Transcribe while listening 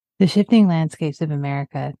The shifting landscapes of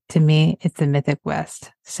America, to me, it's the mythic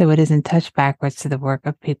West, so it isn't touched backwards to the work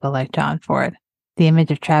of people like John Ford. The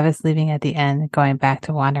image of Travis leaving at the end, going back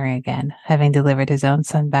to wandering again, having delivered his own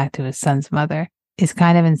son back to his son's mother, is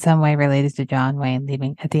kind of in some way related to John Wayne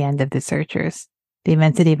leaving at the end of The Searchers. The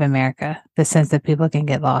immensity of America, the sense that people can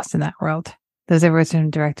get lost in that world. Those are words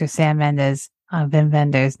from director Sam Mendes on Wim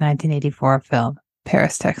Wenders' 1984 film,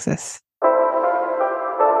 Paris, Texas.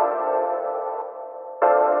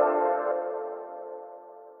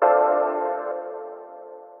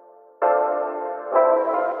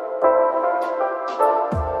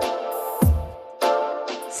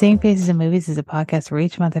 Seeing Faces in Movies is a podcast where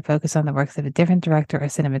each month I focus on the works of a different director or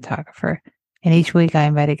cinematographer, and each week I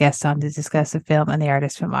invite a guest on to discuss the film and the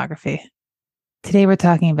artist's filmography. Today we're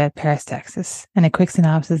talking about Paris, Texas, and a quick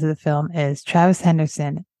synopsis of the film is Travis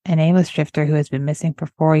Henderson, an aimless drifter who has been missing for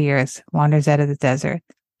 4 years, wanders out of the desert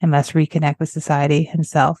and must reconnect with society,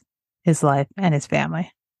 himself, his life, and his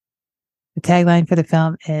family. The tagline for the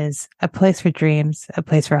film is "A place for dreams, a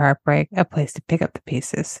place for heartbreak, a place to pick up the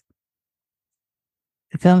pieces."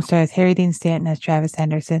 The film stars Harry Dean Stanton as Travis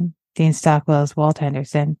Henderson, Dean Stockwell as Walt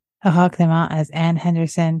Henderson, Ahal Clement as Anne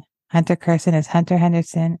Henderson, Hunter Curson as Hunter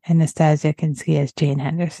Henderson, and Nastasia Kinski as Jane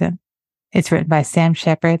Henderson. It's written by Sam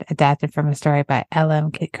Shepard, adapted from a story by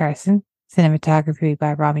L.M. Kit Carson, cinematography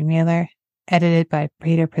by Robby Müller, edited by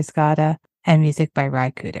Peter Prescott, and music by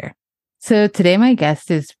Ry Cooder. So today my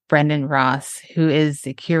guest is Brendan Ross, who is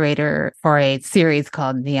the curator for a series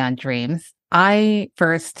called Neon Dreams. I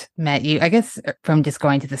first met you, I guess, from just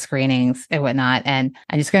going to the screenings and whatnot. And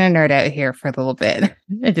I'm just going to nerd out here for a little bit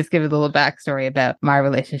and just give a little backstory about my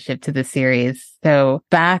relationship to the series. So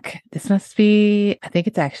back, this must be, I think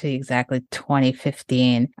it's actually exactly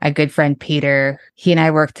 2015. A good friend, Peter, he and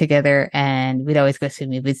I worked together and we'd always go see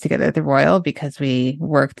movies together at the Royal because we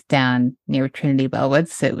worked down near Trinity Bellwoods.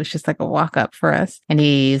 So it was just like a walk up for us. And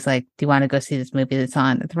he's like, "Do you want to go see this movie that's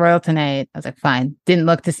on at the Royal tonight?" I was like, fine. Didn't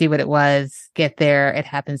look to see what it was. Get there. It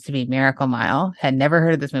happens to be Miracle Mile. Had never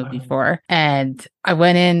heard of this movie before. And I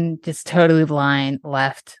went in just totally blind,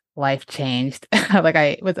 left. Life changed. Like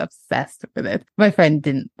I was obsessed with it. My friend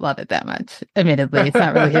didn't love it that much. Admittedly, it's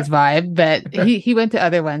not really his vibe, but he went to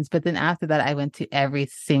other ones. But then after that, I went to every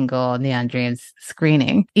single Neon Dreams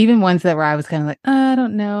screening, even ones that where I was kind of like, I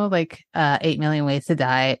don't know, like 8 Million Ways to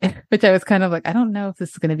Die, which I was kind of like, I don't know if this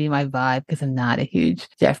is going to be my vibe because I'm not a huge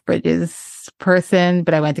Jeff Bridges person,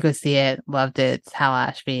 but I went to go see it, loved it. It's Hal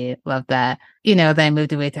Ashby, loved that. Then I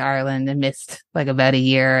moved away to Ireland and missed like about a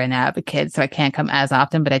year and now I have a kid, so I can't come as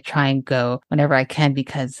often, but I try and go whenever I can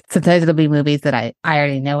because sometimes it'll be movies that I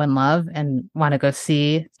already know and love and want to go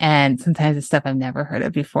see. And sometimes it's stuff I've never heard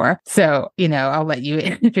of before. So, I'll let you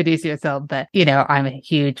introduce yourself, but, I'm a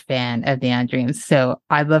huge fan of Neon Dreams. So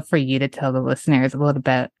I'd love for you to tell the listeners a little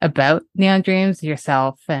bit about Neon Dreams,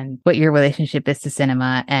 yourself, and what your relationship is to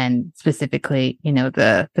cinema and specifically,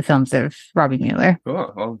 the films of Robby Müller.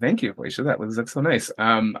 Cool. Well, thank you, Felicia. That's so nice.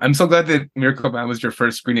 I'm so glad that Miracle Man was your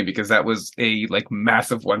first screening because that was a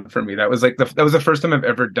massive one for me. That was that was the first time I've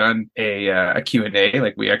ever done a Q&A.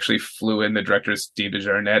 Like we actually flew in the director Steve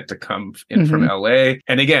DeJarnette to come in from LA.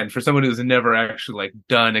 And again, for someone who's never actually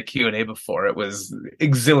done a Q&A before, it was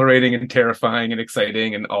exhilarating and terrifying and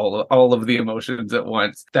exciting and all of the emotions at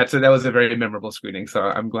once. That was a very memorable screening. So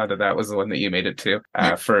I'm glad that was the one that you made it to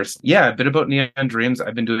first. Yeah, a bit about Neon Dreams.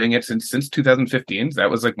 I've been doing it since 2015.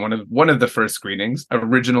 That was one of the first screenings.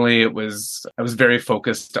 Originally, I was very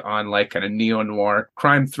focused on kind of neo-noir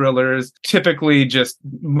crime thrillers, typically just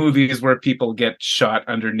movies where people get shot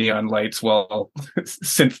under neon lights while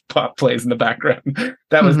synth pop plays in the background.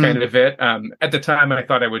 That was kind of it. At the time, I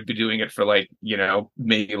thought I would be doing it for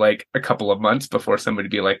maybe a couple of months before somebody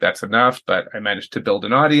would be like, that's enough. But I managed to build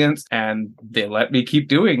an audience and they let me keep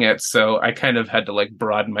doing it. So I kind of had to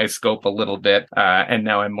broaden my scope a little bit. And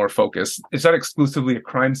now I'm more focused. It's not exclusively a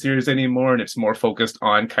crime series anymore. And it's more focused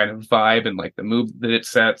on kind of vibe and the mood that it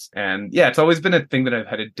sets. And yeah, it's always been a thing that I've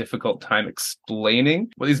had a difficult time explaining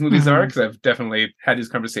what these movies are, because I've definitely had these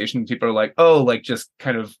conversations. People are like, oh, just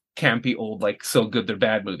kind of campy old so good they're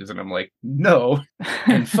bad movies, and I'm like, no,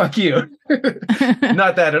 and fuck you.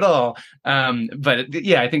 Not that at all. But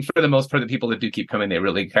yeah, I think for the most part, the people that do keep coming, they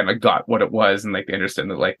really kind of got what it was, and they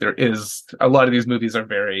understand that there is a lot of these movies are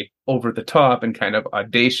very over the top and kind of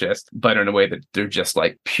audacious, but in a way that they're just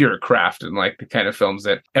pure craft and the kind of films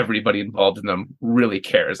that everybody involved in them really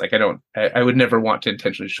cares. I would never want to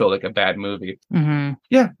intentionally show a bad movie.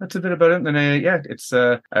 Yeah, that's a bit about it.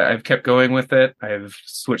 And I've kept going with it. I've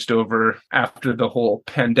switched switched over after the whole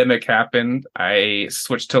pandemic happened. I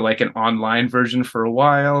switched to like an online version for a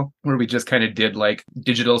while where we just kind of did like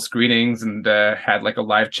digital screenings and had like a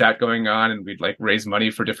live chat going on, and we'd like raise money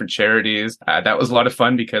for different charities. That was a lot of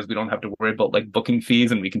fun because we don't have to worry about like booking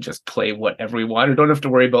fees, and we can just play whatever we want. We don't have to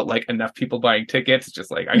worry about like enough people buying tickets. It's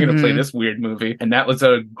just like, I'm going to play this weird movie. And that was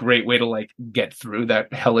a great way to like get through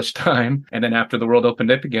that hellish time. And then after the world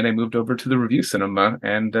opened up again, I moved over to the review cinema,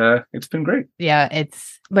 and it's been great. Yeah,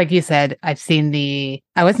 it's like you said, I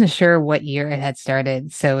wasn't sure what year it had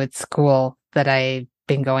started. So it's cool that I've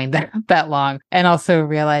been going that long, and also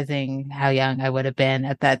realizing how young I would have been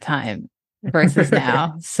at that time versus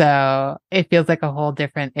now. So it feels like a whole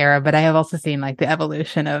different era. But I have also seen like the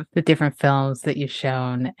evolution of the different films that you've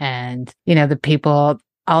shown, and, you know, the people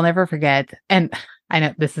I'll never forget. And I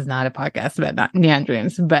know this is not a podcast about not Neon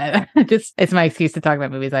Dreams, but just it's my excuse to talk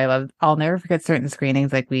about movies I love. I'll never forget certain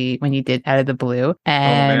screenings like when you did Out of the Blue,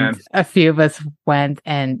 and a few of us went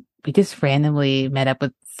and we just randomly met up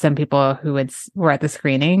with some people who were at the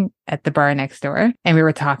screening at the bar next door, and we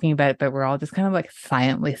were talking about it, but we're all just kind of like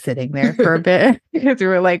silently sitting there for a bit because we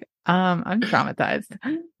were like, I'm traumatized.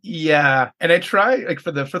 Yeah. And I try, like,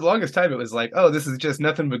 for the longest time, it was like, oh, this is just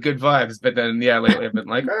nothing but good vibes. But then, yeah, lately I've been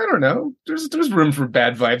like, I don't know. There's room for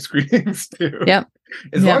bad vibe screenings too. Yep.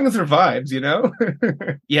 As long as they're vibes, you know?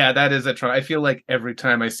 Yeah, that is a try. I feel like every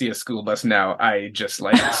time I see a school bus now, I just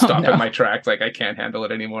like stop at my tracks. Like, I can't handle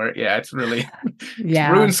it anymore. Yeah, it's really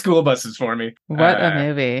it's ruined school buses for me. What a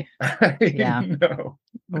movie. Yeah.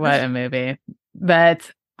 What a movie.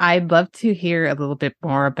 But I'd love to hear a little bit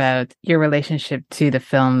more about your relationship to the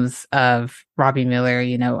films of Robby Müller.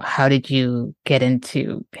 You know, how did you get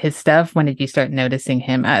into his stuff? When did you start noticing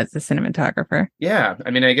him as a cinematographer? Yeah,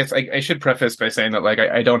 I mean, I guess I should preface by saying that like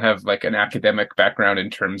I don't have like an academic background in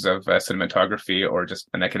terms of cinematography or just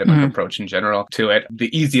an academic approach in general to it.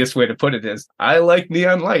 The easiest way to put it is I like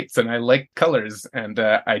neon lights and I like colors, and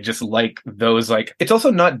I just like those. Like, it's also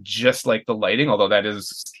not just like the lighting, although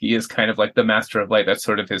he is kind of like the master of light. That's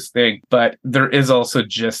sort of his thing. But there is also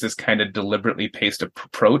just this kind of deliberately paced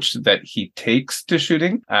approach that he takes to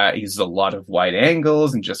shooting. He uses a lot of wide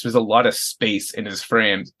angles and just there's a lot of space in his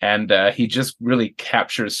frames. And he just really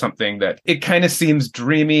captures something that it kind of seems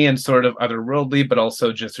dreamy and sort of otherworldly, but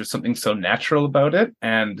also just there's something so natural about it.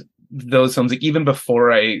 And those films, like, even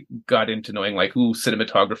before I got into knowing like who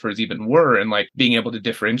cinematographers even were and like being able to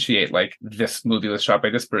differentiate like this movie was shot by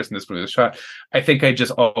this person, this movie was shot, I think I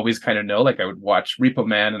just always kind of know. Like, I would watch Repo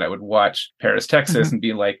Man and I would watch Paris, Texas, and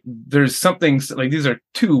be like, there's something like these are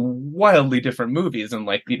two wildly different movies, and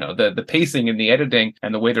like, you know, the pacing and the editing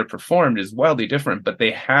and the way they're performed is wildly different, but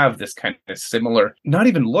they have this kind of similar, not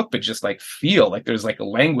even look, but just like feel, like there's like a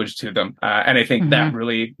language to them. And I think that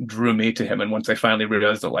really drew me to him. And once I finally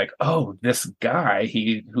realized that, like, oh, this guy,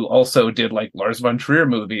 who also did like Lars von Trier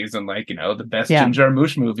movies and like, you know, the best Jim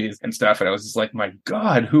Jarmusch movies and stuff. And I was just like, my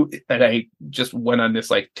God, and I just went on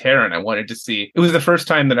this like tear, and I wanted to see. It was the first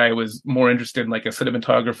time that I was more interested in like a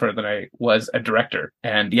cinematographer than I was a director.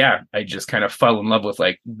 And yeah, I just kind of fell in love with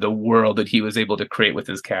like the world that he was able to create with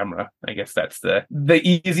his camera. I guess that's the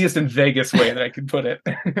easiest and vaguest way that I could put it.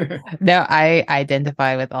 No, I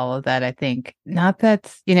identify with all of that. I think not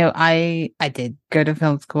that, you know, I did go to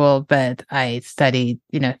film school, but I studied,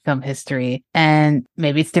 you know, film history, and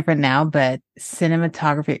maybe it's different now, but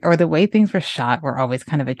cinematography or the way things were shot were always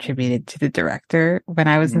kind of attributed to the director when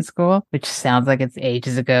I was in school, which sounds like it's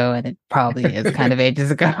ages ago, and it probably is kind of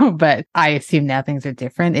ages ago, but I assume now things are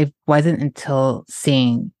different. It wasn't until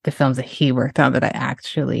seeing the films that he worked on that I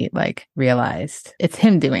actually like realized it's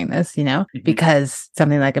him doing this, you know, because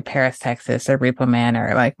something like a Paris, Texas or Repo Man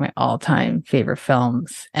are like my all-time favorite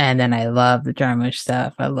films. And then I love the Jarmusch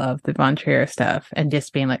stuff. I love the Von Trier stuff, and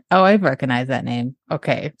just being like, oh, I recognize that name.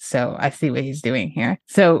 Okay, so I see what he's doing here.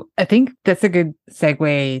 So I think that's a good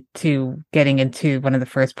segue to getting into one of the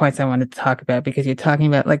first points I wanted to talk about, because you're talking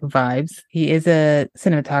about like vibes. He is a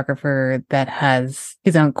cinematographer that has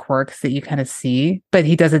his own quirks that you kind of see, but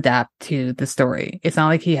he does adapt to the story. It's not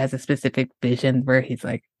like he has a specific vision where he's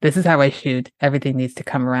like, this is how I shoot. Everything needs to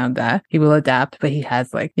come around that. He will adapt, but he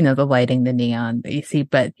has like, you know, the lighting, the neon that you see,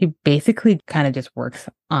 but he basically kind of just works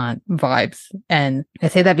on vibes. And I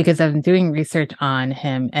say that because I've been doing research on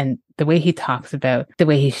him, and the way he talks about the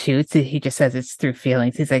way he shoots, he just says it's through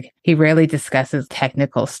feelings. He's like, he rarely discusses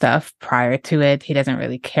technical stuff prior to it. He doesn't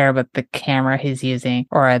really care about the camera he's using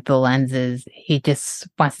or the lenses. He just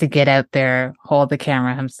wants to get out there, hold the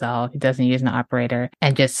camera himself. He doesn't use an operator,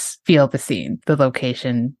 and just feel the scene, the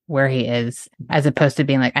location, where he is, as opposed to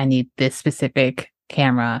being like, I need this specific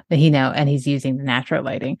camera, and he's using the natural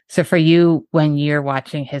lighting. So for you, when you're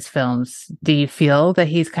watching his films, do you feel that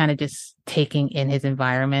he's kind of just taking in his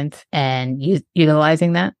environment and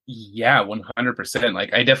utilizing that? Yeah, 100%.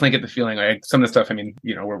 Like, I definitely get the feeling, like, some of the stuff, I mean,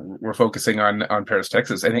 we're focusing on Paris,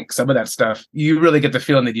 Texas. I think some of that stuff, you really get the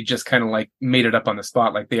feeling that you just kind of like made it up on the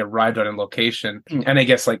spot, like they arrived on a location. And I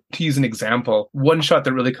guess, like, to use an example, one shot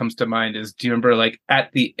that really comes to mind is, do you remember, like,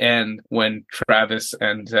 at the end when Travis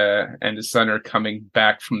and his son are coming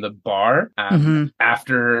back from the bar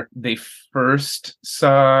after they first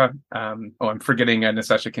saw I'm forgetting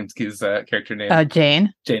Natasha Kinski's character name.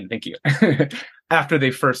 Jane, thank you. After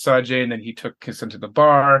they first saw Jane, then he took Kiss into the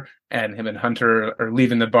bar, and him and Hunter are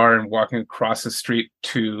leaving the bar and walking across the street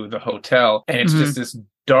to the hotel. And it's just this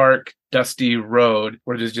dark, dusty road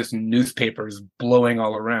where there's just newspapers blowing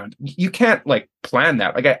all around. You can't like plan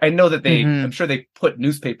that. Like, I know that they, I'm sure they put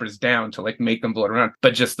newspapers down to like make them blow around,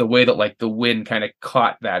 but just the way that like the wind kind of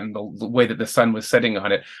caught that and the way that the sun was setting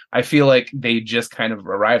on it, I feel like they just kind of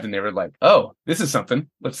arrived and they were like, oh, this is something.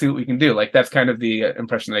 Let's see what we can do. Like, that's kind of the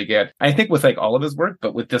impression that I get. I think with like all of his work,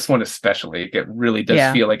 but with this one especially, it really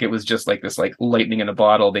does feel like it was just like this like lightning in a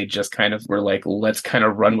bottle. They just kind of were like, let's kind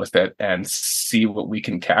of run with it and see what we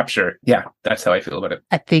can capture. Yeah, that's how I feel about it.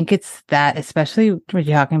 I think it's that, especially when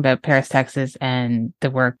you're talking about Paris, Texas, and the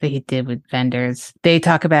work that he did with vendors. They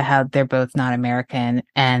talk about how they're both not American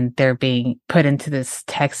and they're being put into this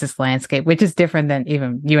Texas landscape, which is different than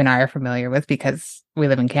even you and I are familiar with because we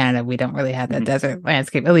live in Canada. We don't really have that desert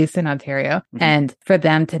landscape, at least in Ontario. And for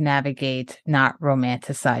them to navigate not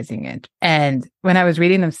romanticizing it. And when I was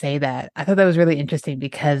reading them say that, I thought that was really interesting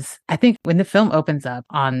because I think when the film opens up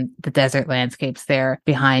on the desert landscapes there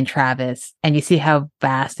behind Travis and you see how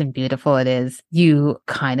vast and beautiful it is, you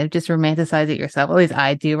kind of just romanticize it yourself. At least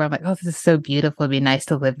I do, where I'm like, oh, this is so beautiful. It'd be nice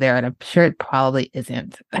to live there. And I'm sure it probably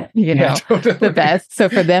isn't, totally. The best. So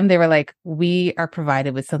for them, they were like, we are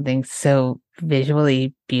provided with something so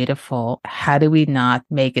visually beautiful. How do we not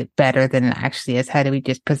make it better than it actually is? How do we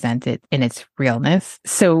just present it in its realness?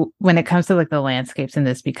 So when it comes to like the landscapes in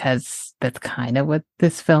this, because that's kind of what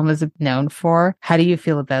this film is known for, how do you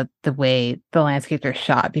feel about the way the landscapes are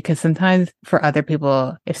shot? Because sometimes for other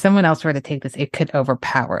people, if someone else were to take this, it could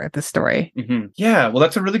overpower the story. Yeah, well,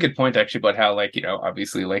 that's a really good point actually about how, like,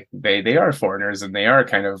 obviously, like they are foreigners and they are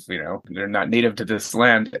kind of, they're not native to this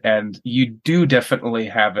land. And you do definitely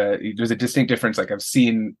have there's a distinct difference. Like, I've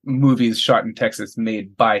seen movies shot in Texas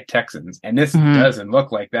made by Texans, and this doesn't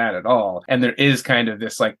look like that at all. And there is kind of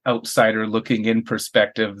this like outsider looking in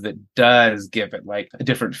perspective that does give it like a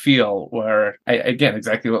different feel, where again,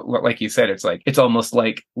 exactly what like you said, it's like, it's almost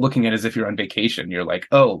like looking at it as if you're on vacation. You're like,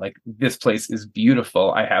 oh, like this place is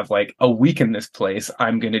beautiful. I have like a week in this place.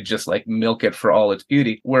 I'm going to just like milk it for all its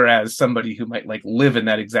beauty. Whereas somebody who might like live in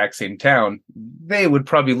that exact same town, they would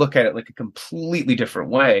probably look at it like a completely different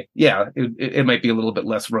way. Yeah, it might be a little bit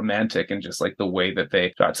less romantic and just like the way that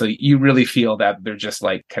they shot. So you really feel that they're just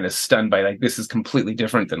like kind of stunned by like, this is completely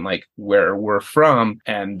different than like where we're from.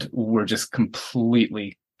 And we're just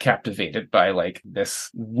completely captivated by like this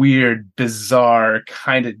weird, bizarre,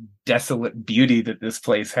 kind of desolate beauty that this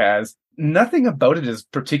place has. Nothing about it is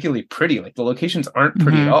particularly pretty. Like, the locations aren't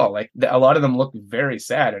pretty at all. Like, a lot of them look very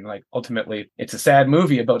sad, and like ultimately it's a sad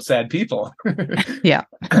movie about sad people.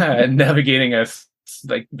 Navigating us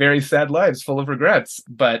like very sad lives full of regrets,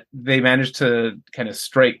 but they managed to kind of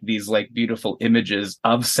strike these like beautiful images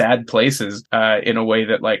of sad places in a way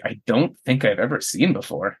that like I don't think I've ever seen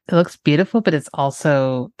before. It looks beautiful, but it's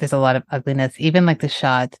also, there's a lot of ugliness. Even like the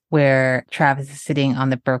shot where Travis is sitting on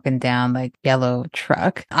the broken down like yellow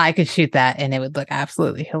truck, I could shoot that and it would look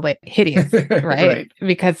absolutely hideous, right?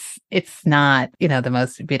 Because it's not, the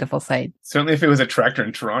most beautiful sight. Certainly if it was a tractor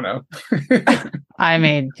in Toronto. I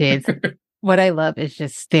mean, geez. What I love is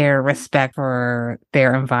just their respect for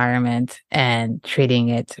their environment and treating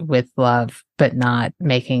it with love, but not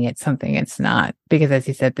making it something it's not. Because as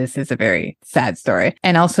you said, this is a very sad story.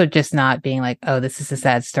 And also just not being like, oh, this is a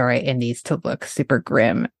sad story. It needs to look super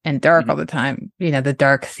grim and dark all the time. The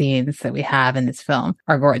dark scenes that we have in this film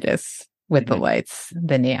are gorgeous with the lights,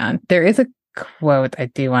 the neon. There is a quote I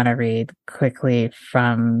do want to read quickly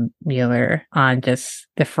from Müller on just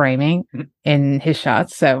the framing in his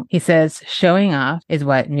shots. So he says, showing off is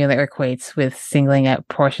what Müller equates with singling out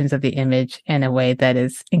portions of the image in a way that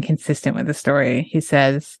is inconsistent with the story. He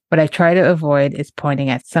says, what I try to avoid is pointing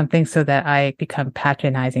at something so that I become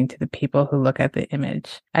patronizing to the people who look at the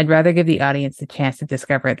image. I'd rather give the audience the chance to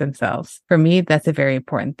discover it themselves. For me, that's a very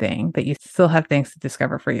important thing, that you still have things to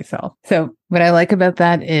discover for yourself. So what I like about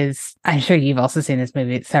that is, I'm sure you've also seen this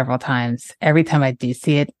movie several times. Every time I do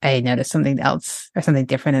see it, I notice something else or something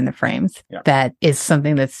different in the frames. that is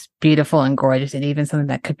something that's beautiful and gorgeous, and even something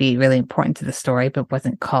that could be really important to the story, but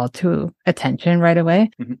wasn't called to attention right away.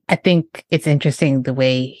 I think it's interesting the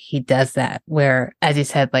way he does that, where, as you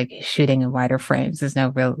said, like he's shooting in wider frames. There's no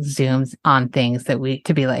real zooms on things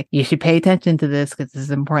to be like, you should pay attention to this because this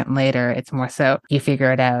is important later. It's more so you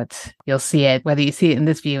figure it out. You'll see it, whether you see it in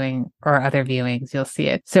this viewing or other viewings, you'll see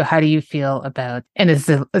it. So how do you feel about, and it's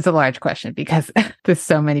a large question because there's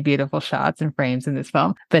so many beautiful shots and frames in this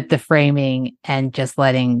film, but the framing and just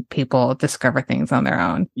letting people discover things on their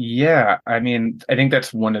own. Yeah, I mean, I think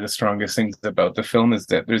that's one of the strongest things about the film is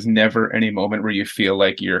that there's never any moment where you feel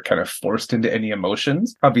like you're kind of forced into any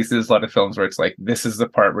emotions. Obviously, there's a lot of films where it's like, this is the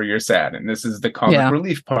part where you're sad, and this is the comic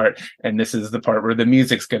relief part, and this is the part where the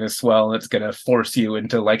music's going to swell, and it's going to force you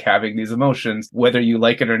into like having these emotions, whether you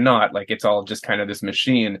like it or not. Like, it's all just kind of this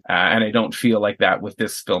machine, and I don't feel like that with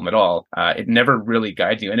this film at all. It never really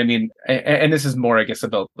guides you. And I mean, and this is more, I guess,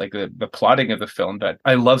 about like the plotting of the film, but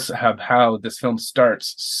I love how this film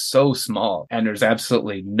starts so small and there's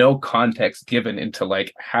absolutely no context given into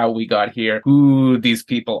like how we got here, who these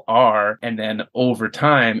people are, and then over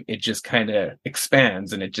time it just kind of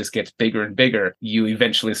expands and it just gets bigger and bigger. You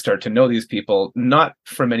eventually start to know these people, not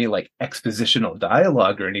from any like expositional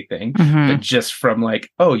dialogue or anything, but just from like,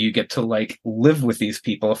 oh, you get to like live with these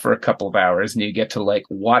people for a couple of hours and you get to like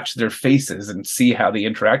watch their faces and see how they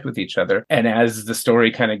interact with each other. And as the story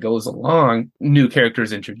kind of goes along, new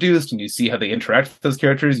characters introduced and you see how they interact with those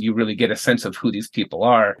characters, you really get a sense of who these people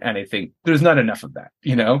are. And I think there's not enough of that,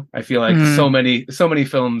 you know? I feel like so many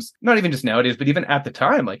films, not even just nowadays, but even at the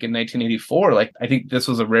time, like in 1984, like I think this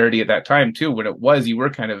was a rarity at that time too, when you were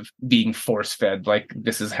kind of being force fed, like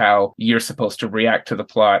this is how you're supposed to react to the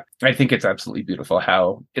plot. I think it's absolutely beautiful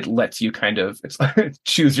how it lets you kind of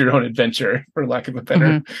choose your own adventure, for lack of a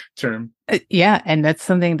better term. Yeah. And that's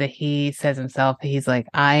something that he says himself. He's like,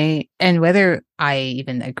 and whether I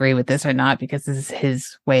even agree with this or not, because this is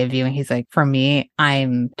his way of viewing, he's like, for me,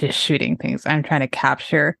 I'm just shooting things. I'm trying to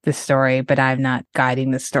capture the story, but I'm not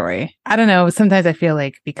guiding the story. I don't know. Sometimes I feel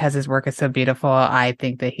like because his work is so beautiful, I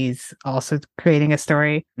think that he's also creating a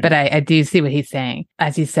story. But I do see what he's saying.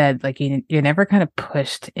 As he said, like you're never kind of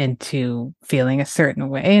pushed into feeling a certain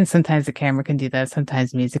way. And sometimes the camera can do that.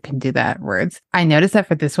 Sometimes music can do that. Words. I noticed that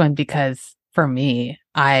for this one because for me,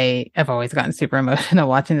 I have always gotten super emotional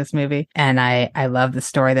watching this movie, and I love the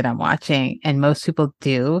story that I'm watching. And most people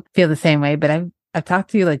do feel the same way, but I've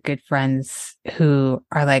talked to like good friends who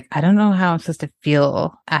are like, I don't know how I'm supposed to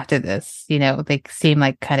feel after this. You know, they seem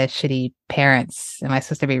like kind of shitty parents. Am I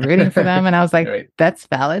supposed to be rooting for them? And I was like, right. That's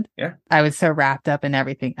valid. Yeah. I was so wrapped up in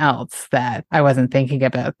everything else that I wasn't thinking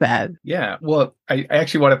about that. Yeah. Well, I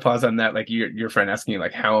actually want to pause on that. Like your friend asking you,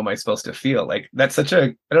 like, how am I supposed to feel? Like, that's such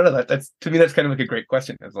a, I don't know, that's to me, that's kind of like a great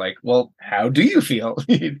question. It's like, well, how do you feel?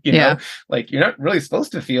 you know, like you're not really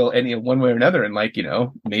supposed to feel any one way or another. And like, you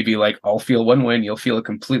know, maybe like I'll feel one way and you'll feel a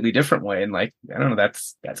completely different way. And like, I don't know,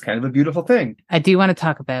 that's kind of a beautiful thing. I do want to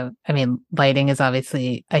talk about, I mean, lighting is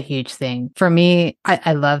obviously a huge thing. For me,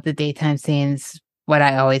 I love the daytime scenes. What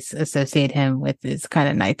I always associate him with is kind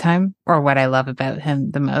of nighttime, or what I love about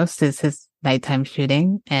him the most is his nighttime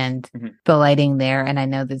shooting and the lighting there. And I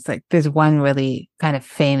know there's one really kind of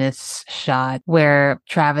famous shot where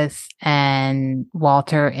Travis and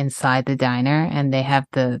Walter inside the diner and they have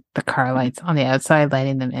the car lights on the outside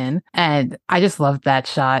lighting them in. And I just loved that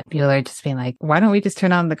shot. Müller just being like, why don't we just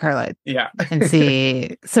turn on the car light? Yeah. And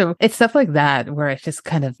see. So it's stuff like that where it's just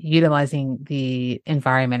kind of utilizing the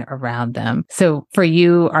environment around them. So for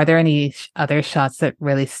you, are there any other shots that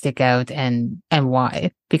really stick out and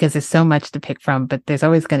why? Because there's so much to pick from, but there's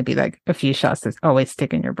always going to be like a few shots that always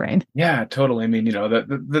stick in your brain. Yeah, totally. I mean, you know,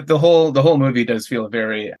 the whole movie does feel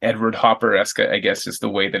very Edward Hopper-esque, I guess, just the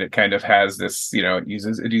way that it kind of has this, you know, it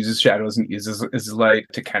uses shadows and uses light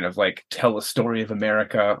to kind of like tell a story of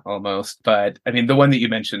America almost. But I mean, the one that you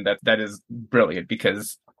mentioned, that is brilliant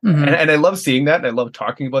because and I love seeing that. And I love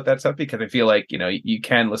talking about that stuff because I feel like, you know, you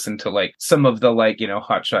can listen to like some of the like, you know,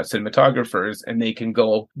 hotshot cinematographers and they can,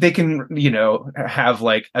 you know, have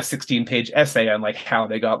like a 16-page essay on like how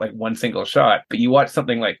they got like one single shot. But you watch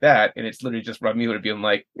something like that and it's literally just Robby would be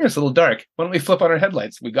like, yeah, it's a little dark. Why don't we flip on our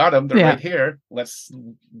headlights? We got them. They're right here.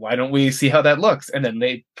 Why don't we see how that looks? And then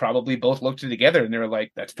they probably both looked together and they were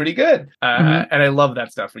like, that's pretty good. And I love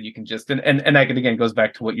that stuff where you can just, and that again goes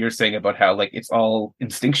back to what you're saying about how like it's all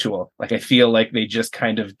instinctual. Like I feel like they just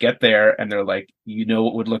kind of get there and they're like, you know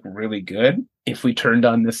what would look really good? if we turned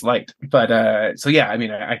on this light. But so yeah, I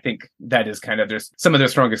mean, I think that is kind of, there's some of their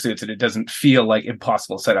strongest suits, and it doesn't feel like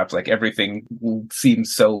impossible setups. Like everything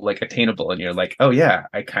seems so like attainable, and you're like, oh yeah,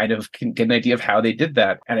 I kind of can get an idea of how they did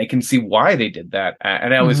that, and I can see why they did that.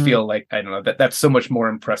 And I always feel like, I don't know, that's so much more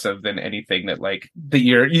impressive than anything that like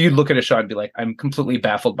you look at a shot and be like, I'm completely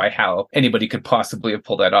baffled by how anybody could possibly have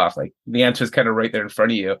pulled that off. Like the answer is kind of right there in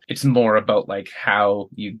front of you. It's more about like how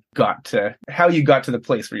you got to the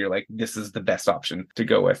place where you're like, this is the best option to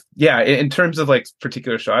go with. Yeah, in terms of like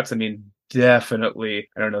particular shots, I mean, definitely,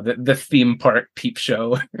 I don't know, the theme park peep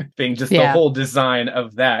show thing, just the whole design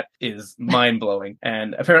of that is mind-blowing.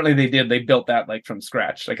 And apparently they built that like from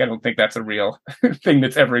scratch. Like I don't think that's a real thing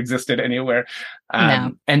that's ever existed anywhere.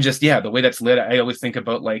 No. And just the way that's lit, I always think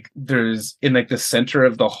about like, there's in like the center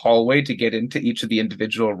of the hallway to get into each of the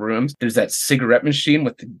individual rooms, there's that cigarette machine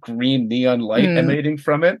with the green neon light emanating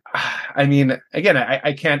from it. I mean, again,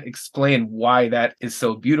 I can't explain why that is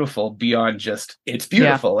so beautiful beyond just it's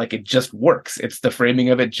beautiful. Like it just works. It's the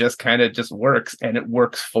framing of it just kind of just works, and it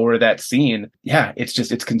works for that scene. Yeah, it's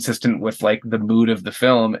consistent with like the mood of the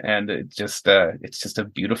film, and it's just a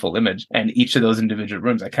beautiful image. And each of those individual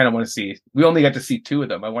rooms, I kind of want to see. We only got to see 2 of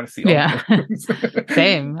them. I want to see all of the rooms.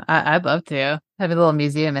 Same. I'd love to have a little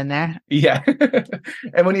museum in there. Yeah.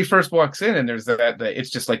 And when he first walks in, and there's it's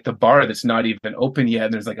just like the bar that's not even open yet,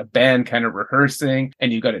 and there's like a band kind of rehearsing,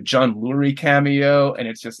 and you got a John Lurie cameo, and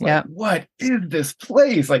it's just like, what is this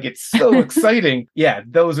place? Like it's so exciting. Yeah,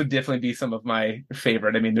 those would definitely be some of my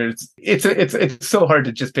favorite. I mean, it's so hard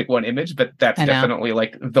to just pick one image, but that's definitely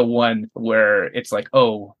like the one where it's like,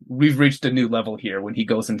 oh, we've reached a new level here when he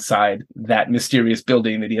goes inside that mysterious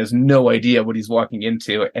building that he has no idea what he's walking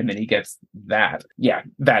into, and then he gets that. Yeah,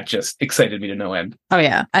 that just excited me to no end. Oh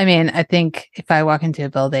yeah. I mean, I think if I walk into a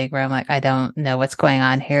building where I'm like, I don't know what's going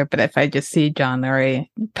on here, but if I just see John Lurie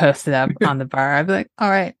posted up on the bar, I'd be like, all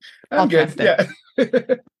right, I'm good. Yeah.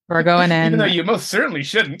 We're going in. Even though you most certainly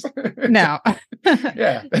shouldn't. No.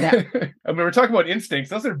 Yeah. No. I mean, we're talking about instincts.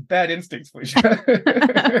 Those are bad instincts,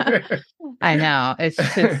 Felicia. I know. It's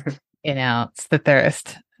just, it's the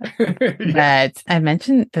thirst. But I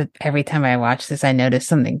mentioned that every time I watch this, I notice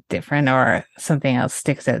something different or something else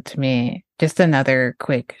sticks out to me. Just another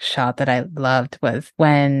quick shot that I loved was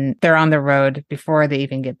when they're on the road before they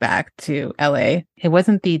even get back to LA. It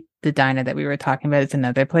wasn't the diner that we were talking about. It's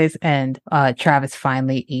another place. And Travis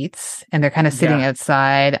finally eats, and they're kind of sitting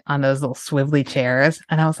outside on those little swivelly chairs.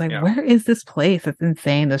 And I was like, where is this place? It's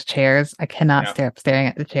insane. Those chairs. I cannot stop staring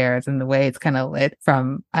at the chairs, and the way it's kind of lit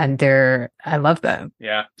from under. I love that.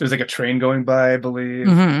 Yeah. There's like a train going by, I believe.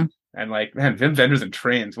 Mm-hmm. And like, man, Vim Vendors and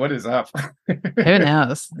trains, what is up? Who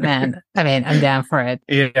knows, man? I mean, I'm down for it.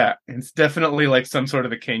 Yeah, it's definitely like some sort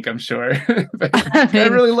of a kink, I'm sure. I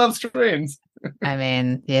really love trains. I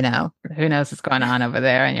mean, who knows what's going on over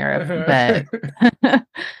there in Europe?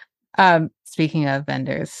 But speaking of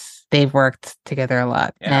vendors, they've worked together a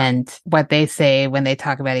lot. Yeah. And what they say when they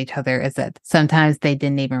talk about each other is that sometimes they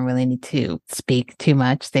didn't even really need to speak too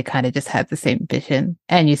much. They kind of just had the same vision.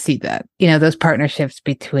 And you see that, those partnerships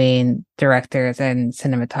between directors and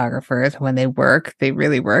cinematographers, when they work, they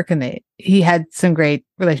really work. And he had some great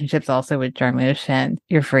relationships also with Jarmusch and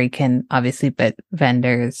Your Freakin', obviously, but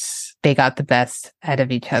vendors, they got the best out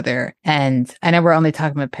of each other. And I know we're only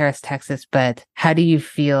talking about Paris, Texas, but how do you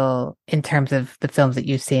feel in terms of the films that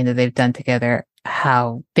you've seen that they've done together,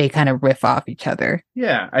 how they kind of riff off each other?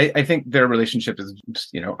 Yeah, I think their relationship is,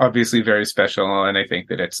 obviously very special. And I think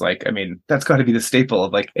that it's like, I mean, that's got to be the staple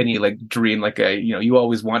of like any like dream, like you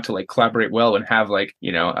always want to like collaborate well and have like,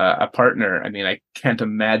 a partner. I mean, I can't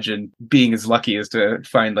imagine being as lucky as to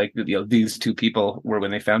find like, these two people were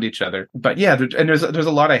when they found each other. But yeah, there's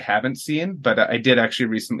a lot I haven't seen, but I did actually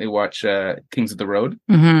recently watch Kings of the Road.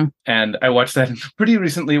 Mm-hmm. And I watched that pretty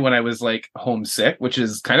recently when I was like homesick, which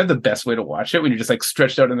is kind of the best way to watch it, when you're just like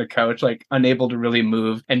stretched out on the couch, like unable to really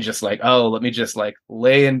move, and just like, oh, let me just like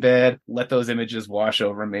lay in bed, let those images wash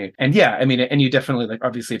over me. And yeah, I mean, and you definitely like,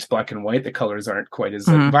 obviously it's black and white. The colors aren't quite as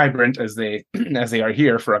vibrant as they are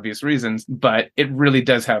here for obvious reasons, but it really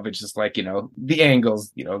does have, it's just like, the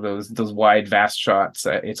angles, those wide, vast shots.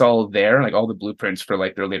 It's all there. Like all the blueprints for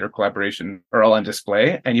like their later collaboration are all on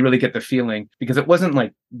display. And you really get the feeling, because it wasn't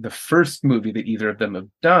like the first movie that either of them have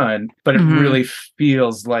done, but it really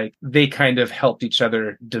feels like they kind of helped each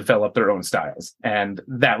other develop their own styles. And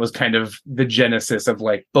that was kind of the genesis of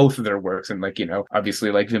like both of their works. And like,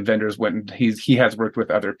 obviously like Wim Wenders he has worked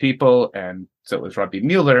with other people, and so was Robby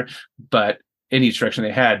Müller, but in each direction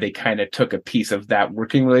they had, they kind of took a piece of that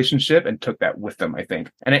working relationship and took that with them, I think.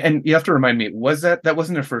 And you have to remind me, that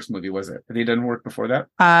wasn't their first movie, was it? Had they done work before that?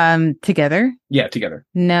 Together? Yeah, together.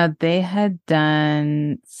 No, they had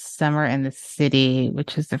done Summer in the City,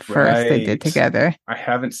 which is the first they did together. I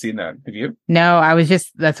haven't seen that. Have you? No,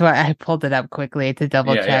 that's why I pulled it up quickly to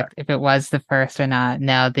double check if it was the first or not.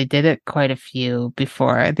 No, they did it quite a few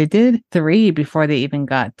before. They did 3 before they even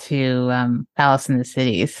got to Alice in the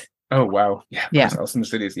Cities. Oh wow. Yeah. Alice in the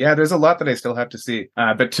Cities. Yeah, there's a lot that I still have to see.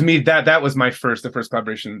 But to me, that was the first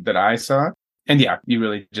collaboration that I saw. And yeah, you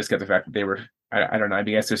really just get the fact that they were, I don't know, I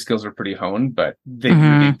guess their skills were pretty honed, but they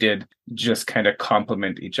really did just kind of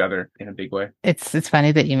complement each other in a big way. It's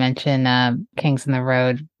funny that you mentioned Kings on the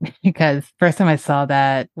Road, because first time I saw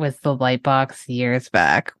that was the Lightbox years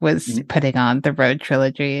back, was putting on the Road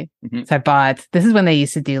trilogy. So this is when they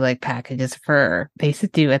used to do like packages they used to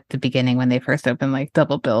do at the beginning when they first opened like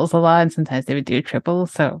double bills a lot, and sometimes they would do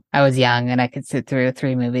triples. So I was young and I could sit through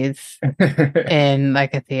 3 movies in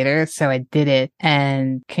like a theater. So I did it.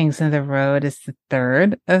 And Kings on the Road is the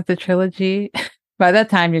 3rd of the trilogy. By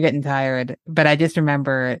that time, you're getting tired, but I just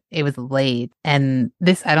remember it was late. And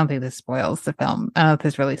I don't think this spoils the film. I don't know if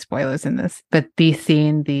there's really spoilers in this, but the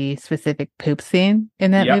specific poop scene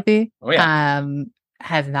in that movie,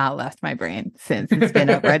 has not left my brain since. It's been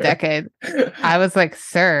over a decade. I was like,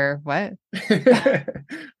 sir, what?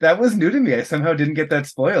 That was new to me. I somehow didn't get that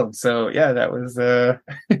spoiled. So yeah, that was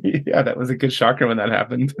that was a good shocker when that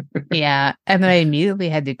happened. Yeah. And then I immediately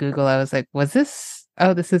had to Google. I was like, this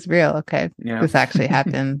is real. Okay. Yeah. This actually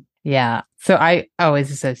happened. Yeah. So I always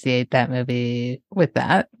associate that movie with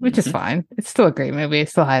that, which is fine. It's still a great movie. I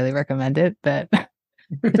still highly recommend it, but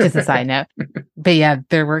it's just a side note. But yeah,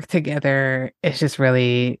 their work together is just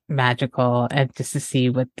really magical, and just to see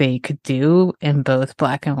what they could do in both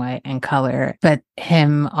black and white and color, but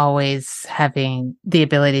him always having the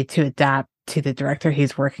ability to adapt to the director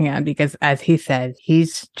he's working on, because as he said,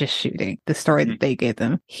 he's just shooting the story that they gave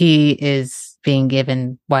them. He is being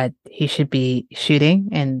given what he should be shooting,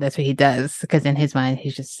 and that's what he does, because in his mind,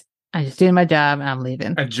 I'm just doing my job and I'm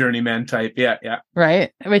leaving. A journeyman type. Yeah.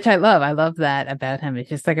 Right. Which I love. I love that about him. It's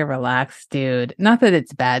just like a relaxed dude. Not that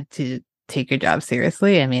it's bad to take your job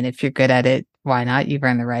seriously. I mean, if you're good at it, why not? You've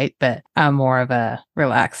earned the right. But I'm more of a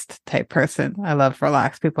relaxed type person. I love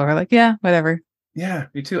relaxed people who are like, yeah, whatever. Yeah,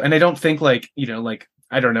 me too. And I don't think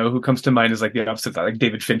I don't know who comes to mind as like the opposite, like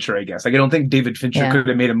David Fincher, I guess. Like, I don't think David Fincher could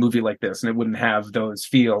have made a movie like this and it wouldn't have those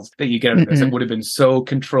feels that you get out of this. It would have been so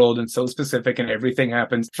controlled and so specific, and everything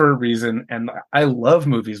happens for a reason. And I love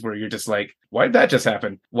movies where you're just like, why did that just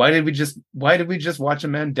happen? Why did we just watch a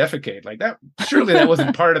man defecate like that? Surely that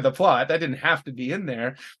wasn't part of the plot. That didn't have to be in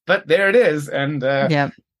there, but there it is. And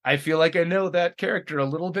I feel like I know that character a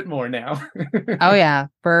little bit more now. Oh yeah,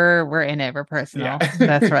 we're in it. We're personal.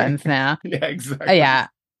 Best friends now. Yeah, exactly. Yeah,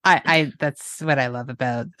 I that's what I love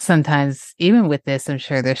about. Sometimes even with this, I'm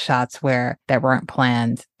sure there's shots that weren't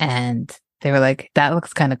planned, and they were like, "That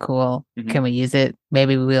looks kind of cool. Can we use it?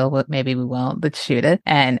 Maybe we will. Maybe we won't. Let's shoot it."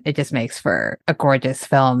 And it just makes for a gorgeous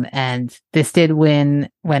film. And this did win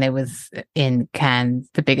when it was in Cannes,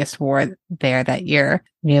 the biggest award there that year.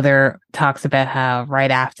 Müller talks about how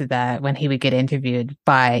right after that, when he would get interviewed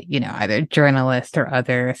by, either journalists or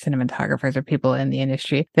other cinematographers or people in the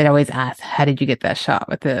industry, they'd always ask, how did you get that shot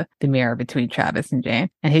with the mirror between Travis and Jane?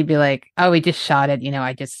 And he'd be like, oh, we just shot it.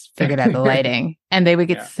 I just figured out the lighting. And they would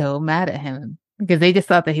get so mad at him because they just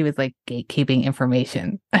thought that he was like gatekeeping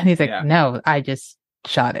information. And he's like, no, I just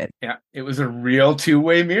shot it. Yeah, it was a real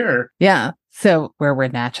two-way mirror. Yeah. So where we're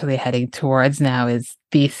naturally heading towards now is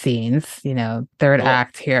these scenes, third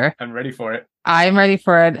act here. I'm ready for it. I'm ready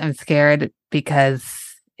for it. I'm scared because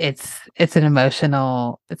it's an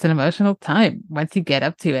emotional time once you get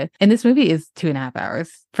up to it. And this movie is 2.5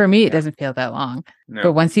 hours. For me, it doesn't feel that long. No.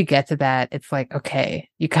 But once you get to that, it's like, okay,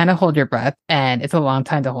 you kind of hold your breath, and it's a long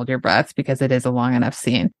time to hold your breath because it is a long enough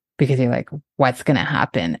scene, because you're like, what's going to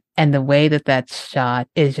happen? And the way that that's shot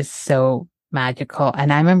is just so magical.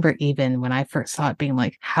 And I remember even when I first saw it being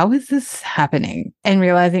like, how is this happening? And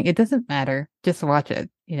realizing it doesn't matter. Just watch it,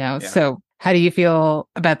 So how do you feel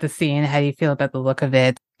about the scene? How do you feel about the look of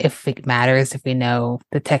it? If it matters, if we know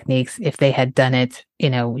the techniques, if they had done it,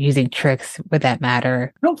 using tricks, would that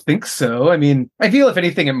matter? I don't think so. I mean, I feel if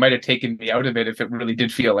anything, it might have taken me out of it if it really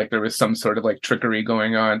did feel like there was some sort of like trickery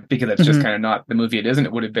going on, because that's just kind of not the movie it is. And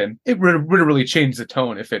it would have really changed the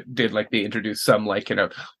tone if it did, like, they introduced some, like,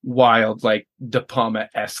 wild, like, De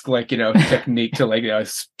Palma-esque, like, technique to, like,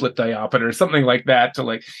 split diopter or something like that, to,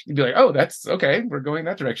 like, you'd be like, oh, that's okay, we're going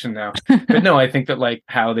that direction now. But no, I think that, like,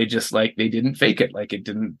 how they just, like, they didn't fake it. Like,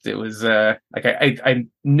 it was, like, I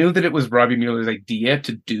knew that it was Robby Müller's idea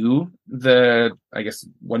to do the, I guess,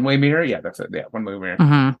 one-way mirror. Yeah, that's it. Yeah, one-way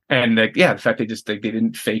mirror. And the fact they just, like, they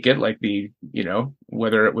didn't fake it, like,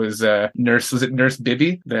 whether it was was it Nurse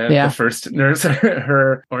Bibby, the first nurse,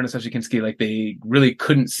 her, or Natasha Kinski, like, they really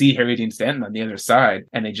couldn't see Harry Dean Stanton on the other side,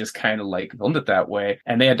 and they just kind of, like, filmed it that way.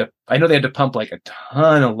 And I know they had to pump, like, a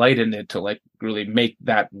ton of light in it to, like, really make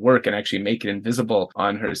that work and actually make it invisible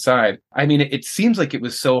on her side. I mean, it seems like it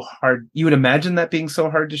was so hard. You would imagine that being so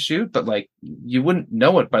hard to shoot, but, like, you wouldn't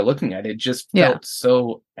know it by looking at it. It just felt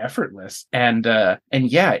so effortless. And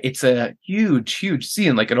yeah, it's a huge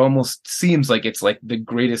scene. Like, it almost seems like it's, like, the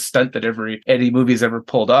greatest stunt that any movie's ever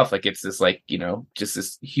pulled off. Like, it's this, like, just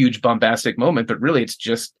this huge bombastic moment, but really it's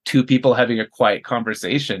just two people having a quiet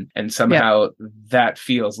conversation, and somehow that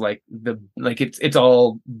feels like it's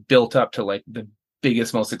all built up to, like, the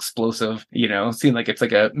biggest, most explosive, seem like it's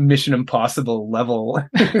like a Mission Impossible level,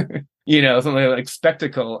 something like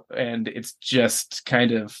spectacle. And it's just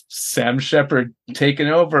kind of Sam Shepard taking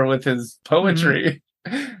over with his poetry.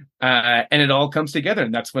 And it all comes together.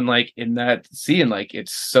 And that's when, like, in that scene, like,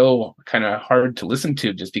 it's so kind of hard to listen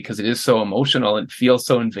to, just because it is so emotional and feels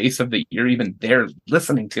so invasive that you're even there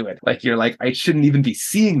listening to it. Like, you're like, I shouldn't even be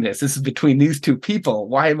seeing this. This is between these two people.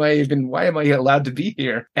 Why am I allowed to be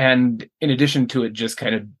here? And in addition to it just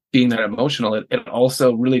kind of being that emotional, it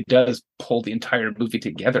also really does pull the entire movie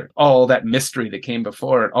together. All that mystery that came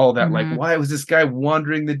before it, all that, like, why was this guy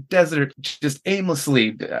wandering the desert just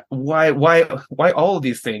aimlessly? Why all of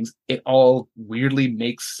these things? It all weirdly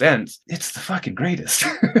makes sense. It's the fucking greatest.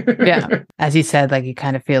 Yeah. As you said, like, you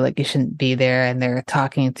kind of feel like you shouldn't be there, and they're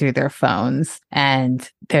talking through their phones,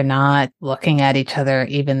 and they're not looking at each other,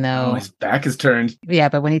 even though his back is turned. Yeah,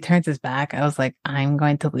 but when he turns his back, I was like, I'm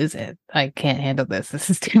going to lose it. I can't handle this. This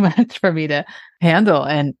is too much for me to handle.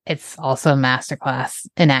 And it's also a masterclass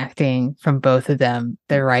in acting from both of them.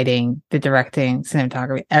 The writing, the directing,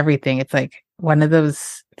 cinematography, everything. It's like one of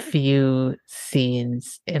those few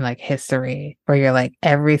scenes in, like, history where you're like,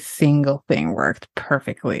 every single thing worked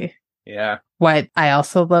perfectly. Yeah. What I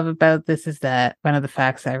also love about this is that one of the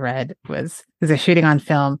facts I read was, because they're shooting on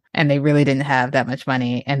film and they really didn't have that much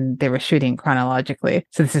money, and they were shooting chronologically.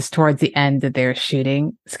 So this is towards the end of their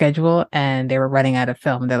shooting schedule, and they were running out of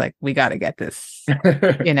film. They're like, we got to get this,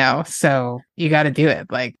 so you got to do it.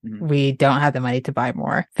 Like, we don't have the money to buy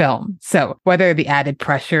more film. So whether the added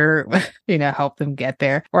pressure, helped them get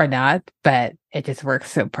there or not, but it just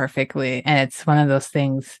works so perfectly. And it's one of those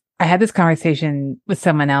things. I had this conversation with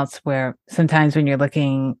someone else where sometimes when you're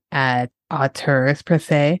looking at auteurs per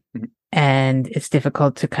se, and it's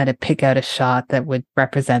difficult to kind of pick out a shot that would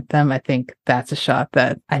represent them, I think that's a shot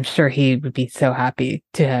that I'm sure he would be so happy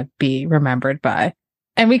to be remembered by.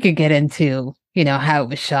 And we could get into, how it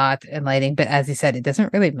was shot and lighting, but as you said, it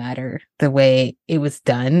doesn't really matter the way it was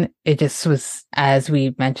done. It just was, as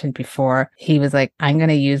we mentioned before, he was like, I'm going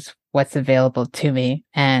to use what's available to me,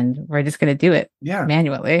 and we're just going to do it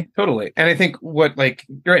manually. Totally. And I think you're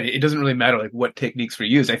right, it doesn't really matter, like, what techniques were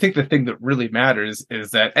used. I think the thing that really matters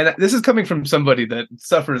is that, and this is coming from somebody that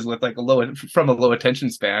suffers with, like, a low attention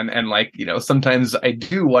span, and, like, sometimes I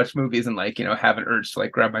do watch movies and, like, have an urge to,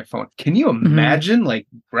 like, grab my phone. Can you imagine like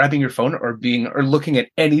grabbing your phone or looking at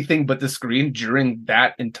anything but the screen during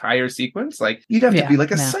that entire sequence? Like, you'd have to be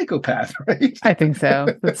like a psychopath, right? I think so.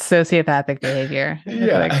 It's sociopathic behavior.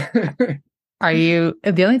 Yeah. Are you,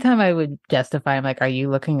 the only time I would justify, I'm like, are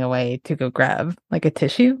you looking away to go grab, like, a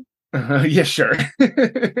tissue? Yeah, sure.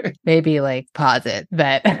 Maybe, like, pause it,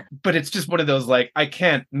 but it's just one of those, like, I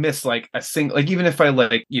can't miss, like, a single, like, even if I,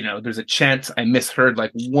 like, there's a chance I misheard,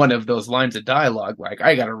 like, one of those lines of dialogue, like,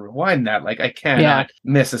 I gotta rewind that. Like, I cannot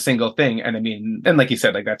miss a single thing. And I mean, and like you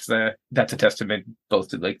said, like, that's a testament both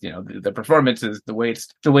to, like, the performances, the way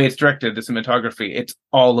it's directed, the cinematography. It's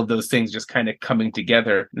all of those things just kind of coming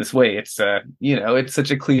together in this way. It's it's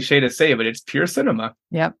such a cliche to say, but it's pure cinema.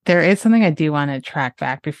 Yep. There is something I do want to track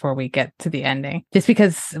back before we get to the ending, just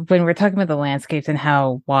because when we're talking about the landscapes and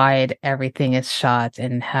how wide everything is shot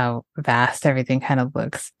and how vast everything kind of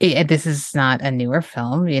looks, this is not a newer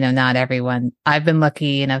film. Not everyone. I've been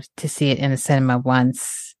lucky enough to see it in the cinema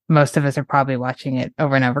once. Most of us are probably watching it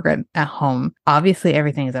over and over again at home. Obviously,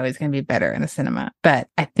 everything is always going to be better in the cinema, but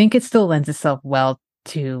I think it still lends itself well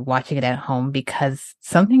to watching it at home because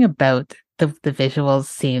something about the visuals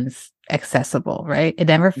seems accessible, right? It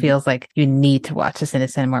never feels like you need to watch this in a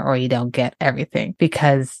cinema or you don't get everything,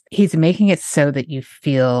 because he's making it so that you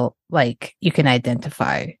feel like you can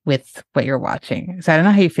identify with what you're watching. So I don't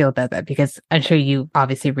know how you feel about that, because I'm sure you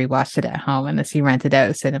obviously rewatched it at home unless you rented out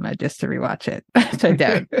a cinema just to rewatch it. Which I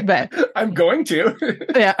don't, but I'm going to.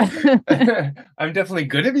 Yeah. I'm definitely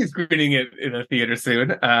going to be screening it in a theater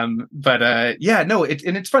soon. Yeah, no,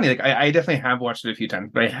 it's funny. Like I definitely have watched it a few times,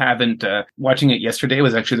 but I haven't. Watching it yesterday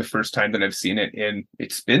was actually the first time that I've seen it in.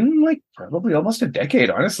 It's been like probably almost a decade,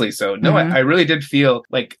 honestly. So no, I really did feel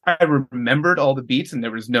like I remembered all the beats, and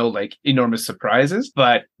there was no like enormous surprises,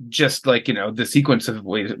 but just like, the sequence of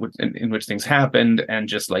ways in which things happened, and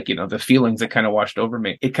just like, the feelings that kind of washed over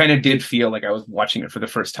me. It kind of did feel like I was watching it for the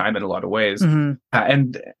first time in a lot of ways.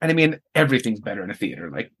 And I mean, everything's better in a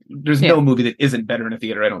theater. Like there's no movie that isn't better in a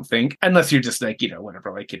theater, I don't think, unless you're just like,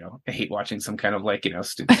 whatever, like, I hate watching some kind of like,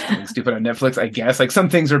 stupid on Netflix, I guess. Like some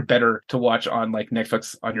things are better to watch on like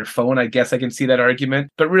Netflix on your phone. I guess I can see that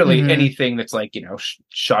argument, but really anything that's like,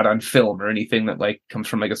 shot on film, or anything that like comes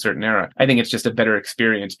from like a certain era, I think it's just a better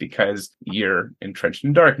experience because you're entrenched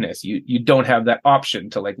in darkness. You don't have that option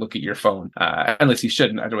to like look at your phone, unless you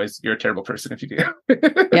shouldn't. Otherwise, you're a terrible person if you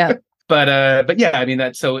do. Yeah. But yeah, I mean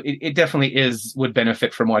it definitely would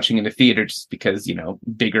benefit from watching in the theater, just because,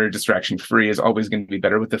 bigger, distraction free is always going to be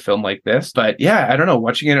better with a film like this. But yeah, I don't know,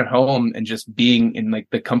 watching it at home and just being in like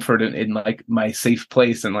the comfort in like my safe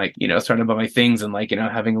place, and like, surrounded by my things, and like,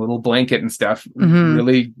 having a little blanket and stuff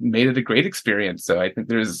really made it a great experience. So I think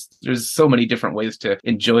there's so many different ways to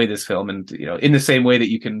enjoy this film, and in the same way that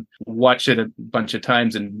you can watch it a bunch of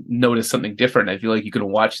times and notice something different, I feel like you can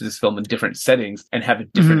watch this film in different settings and have a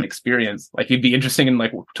different experience. Like it'd be interesting in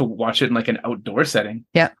like to watch it in like an outdoor setting.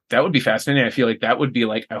 Yeah, that would be fascinating. I feel like that would be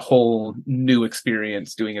like a whole new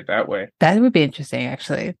experience doing it that way. That would be interesting,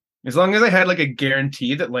 actually. As long as I had like a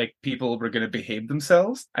guarantee that like people were going to behave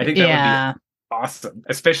themselves, I think that would be awesome.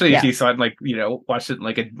 Especially if you saw it like, watched it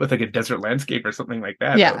like with like a desert landscape or something like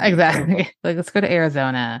that. Yeah, exactly. Cool. Like let's go to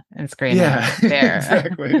Arizona and screen it there.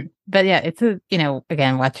 Exactly. But yeah, it's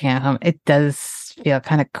again, watching at home, it does feel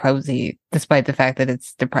kind of cozy, despite the fact that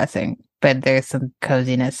it's depressing, but there's some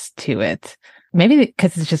coziness to it. Maybe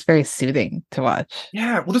because it's just very soothing to watch.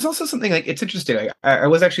 Yeah, well, there's also something like, it's interesting. Like, I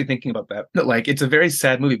was actually thinking about that. Like, it's a very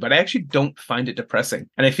sad movie, but I actually don't find it depressing.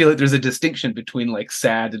 And I feel like there's a distinction between like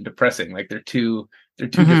sad and depressing. Like they're two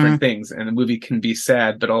different things, and the movie can be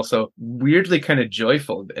sad but also weirdly kind of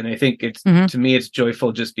joyful. And I think it's to me it's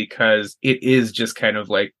joyful just because it is just kind of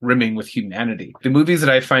like rimming with humanity. The movies that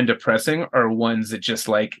I find depressing are ones that just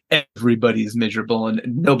like everybody's miserable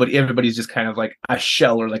and everybody's just kind of like a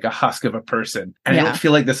shell or like a husk of a person. And I don't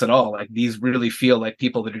feel like this at all. Like these really feel like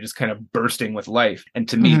people that are just kind of bursting with life, and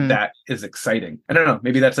to me that is exciting. I don't know,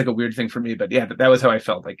 maybe that's like a weird thing for me, but yeah, that was how I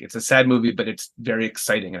felt. Like it's a sad movie, but it's very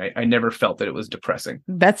exciting, and I never felt that it was depressing.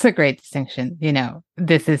 That's a great distinction.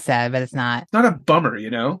 This is sad, but it's not a bummer,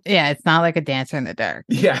 Yeah, it's not like a Dancer in the Dark.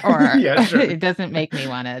 Yeah. Or yeah, sure. It doesn't make me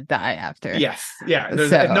want to die after. Yes. Yeah.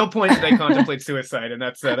 At no point did I contemplate suicide, and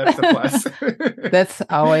that's a plus. That's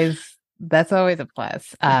always a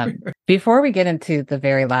plus. Before we get into the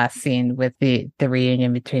very last scene with the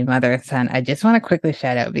reunion between mother and son, I just want to quickly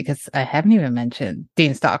shout out, because I haven't even mentioned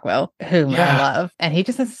Dean Stockwell, whom I love, and he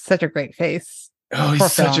just has such a great face. Oh,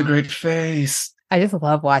 he's such a great face. I just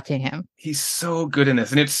love watching him. He's so good in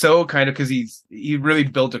this. And it's so kind of because he really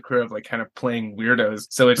built a career of like kind of playing weirdos.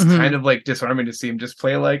 So it's kind of like disarming to see him just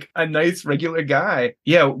play like a nice regular guy.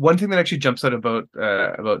 Yeah, one thing that actually jumps out about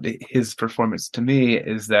his performance to me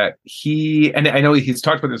is that and I know he's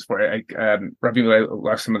talked about this before. Robby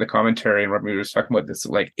watched some of the commentary, and Robby was talking about this.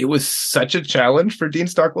 Like it was such a challenge for Dean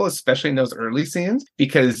Stockwell, especially in those early scenes,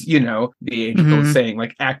 because the age-old saying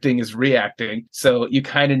like acting is reacting. So you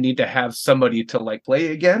kind of need to have somebody to like play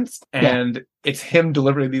against, and it's him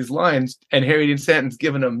delivering these lines, and Harry Dean Stanton's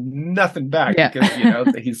giving him nothing back because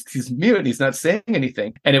he's mute and he's not saying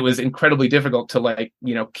anything, and it was incredibly difficult to like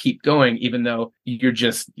keep going, even though you're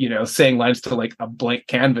just saying lines to like a blank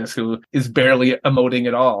canvas who is barely emoting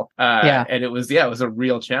at all. And it was a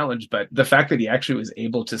real challenge, but the fact that he actually was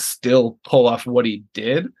able to still pull off what he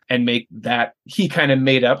did and make that, he kind of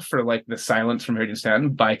made up for like the silence from Harry Dean Stanton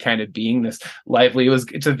by kind of being this lively.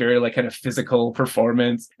 It's a very like kind of physical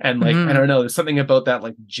performance, and like I don't know, there's something about that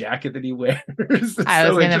like jacket that he wears. I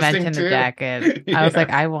was going to mention the jacket. I was like,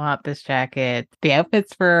 I want this jacket. The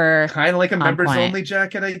outfits were kind of like a members only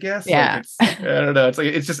jacket, I guess. Yeah, like I don't know.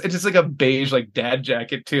 It's just like a beige like dad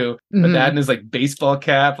jacket too, but that and his like baseball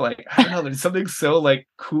cap. Like I don't know. There's something so like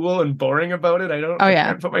cool and boring about it. I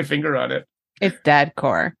can't put my finger on it. It's dad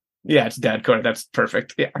core. Yeah, it's dadcore. That's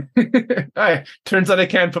perfect. Yeah. Turns out I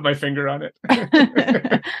can put my finger on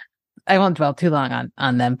it. I won't dwell too long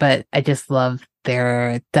on them, but I just love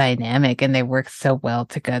their dynamic and they work so well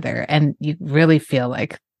together. And you really feel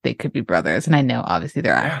like they could be brothers. And I know obviously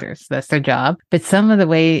they're actors, that's their job. But some of the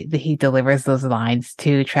way that he delivers those lines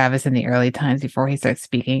to Travis in the early times before he starts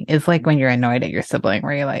speaking is like when you're annoyed at your sibling,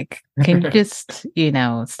 where you're like, can you just,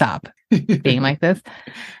 stop being like this?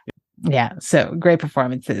 Yeah, so great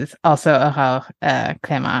performances. Also,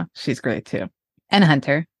 Clément, she's great too, and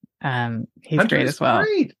Hunter, he's Hunter great is as well.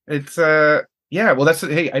 great. It's yeah. Well, that's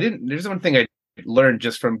hey. I didn't. There's one thing I learned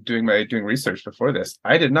just from doing research before this.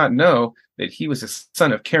 I did not know that he was a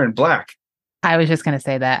son of Karen Black. I was just gonna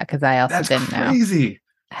say that because I also didn't crazy.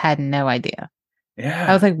 know. Had no idea. Yeah,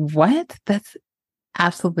 I was like, what? That's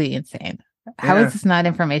absolutely insane. How is this not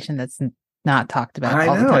information that's not talked about? I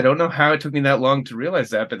know. I don't know how it took me that long to realize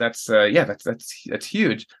that, but that's that's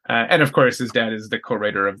huge. And of course, his dad is the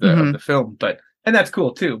co-writer of the film, and that's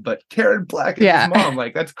cool too. But Karen Black is his mom.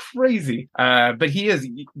 Like, that's crazy. But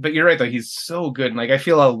you're right though. He's so good. And like, I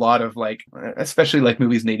feel a lot of like, especially like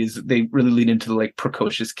movies in the 80s, they really lean into the like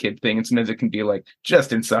precocious kid thing. And sometimes it can be like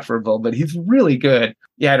just insufferable, but he's really good.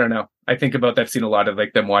 Yeah. I don't know. I think about that scene a lot of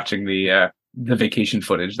like them watching the vacation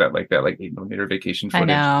footage, that 8mm vacation footage.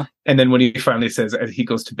 I know. And then when he finally says, as he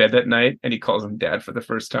goes to bed that night and he calls him dad for the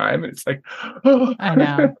first time, and it's like, oh. I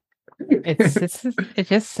know. It's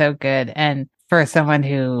just so good. And for someone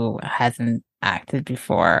who hasn't acted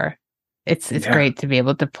before, it's great to be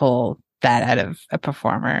able to pull that out of a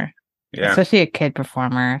performer, especially a kid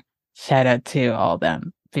performer. Shout out to all of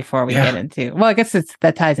them before we get into, well, I guess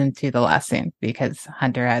that ties into the last scene because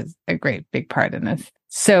Hunter has a great big part in this.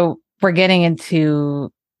 So we're getting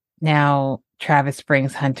into now. Travis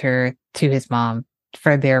brings Hunter to his mom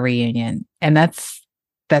for their reunion, and that's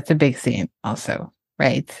a big scene also,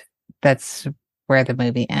 right? That's where the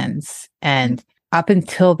movie ends. And up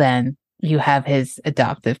until then, you have his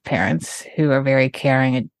adoptive parents who are very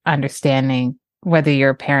caring and understanding. Whether you're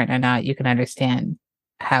a parent or not, you can understand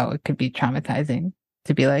how it could be traumatizing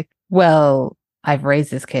to be like, well, I've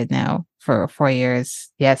raised this kid now for 4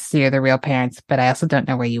 years. Yes, you're the real parents, but I also don't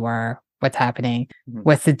know where you are. What's happening?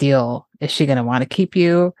 What's the deal? Is she going to want to keep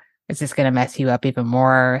you? Is this going to mess you up even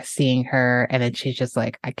more seeing her? And then she's just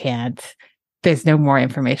like, I can't. There's no more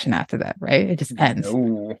information after that, right? It just ends.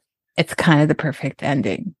 No. It's kind of the perfect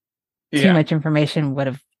ending. Too much information would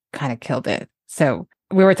have kind of killed it. So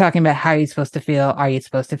we were talking about how you're supposed to feel. Are you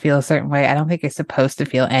supposed to feel a certain way? I don't think you're supposed to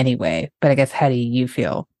feel anyway, but I guess how do you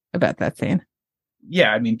feel about that scene?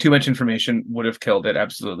 Yeah, I mean, too much information would have killed it.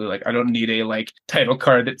 Absolutely. Like, I don't need a like title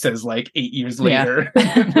card that says like 8 years later,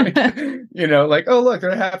 like, oh, look,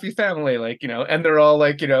 they're a happy family. Like, and they're all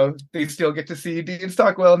like, they still get to see Dean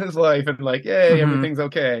Stockwell in his life and like, yay, everything's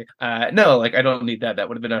okay. No, like, I don't need that. That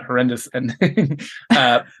would have been a horrendous ending.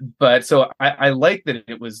 But so I like that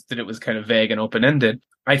it was kind of vague and open-ended.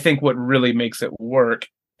 I think what really makes it work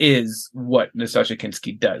is what Nastassja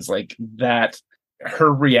Kinski does. Like that,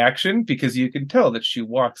 her reaction, because you can tell that she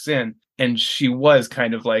walks in and she was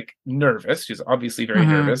kind of like nervous. She's obviously very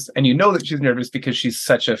nervous. And you know that she's nervous because she's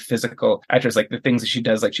such a physical actress. Like the things that she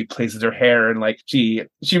does, like she places her hair and like she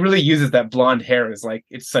really uses that blonde hair as like,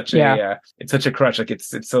 it's such a crutch. Like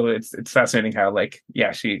it's fascinating how like,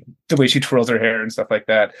 the way she twirls her hair and stuff like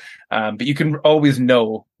that. But you can always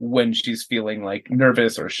know when she's feeling like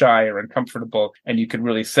nervous or shy or uncomfortable. And you can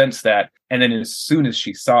really sense that. And then as soon as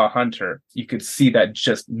she saw Hunter, you could see that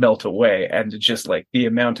just melt away and just like the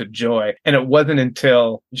amount of joy. And it wasn't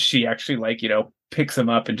until she actually like, picks him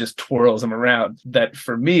up and just twirls him around that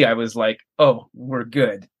for me, I was like, oh, we're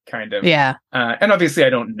good. Kind of. Yeah. And obviously I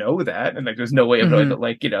don't know that. And like, there's no way of knowing that,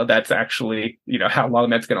 like, that's actually, how long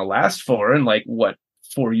that's going to last for and like what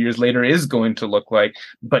 4 years later is going to look like.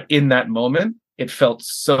 But in that moment, it felt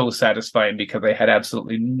so satisfying because I had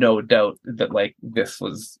absolutely no doubt that like this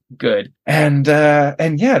was good. And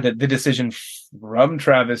the decision from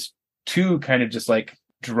Travis to kind of just like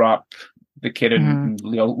drop the kid and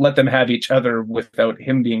let them have each other without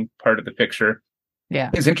him being part of the picture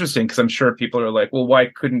is interesting, because I'm sure people are like, well, why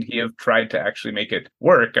couldn't he have tried to actually make it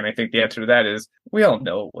work? And I think the answer to that is we all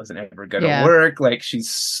know it wasn't ever going to work. Like, she's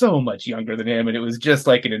so much younger than him, and it was just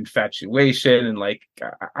like an infatuation. And like,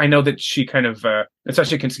 I know that she kind of,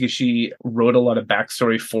 Nastassja Kinski, she wrote a lot of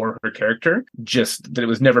backstory for her character, just that it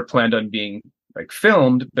was never planned on being like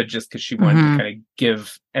filmed, but just because she wanted to kind of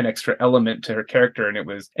give an extra element to her character.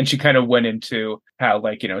 And she kind of went into how,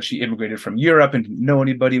 like, she immigrated from Europe and didn't know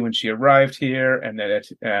anybody when she arrived here. And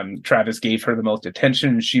that Travis gave her the most attention.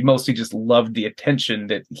 And she mostly just loved the attention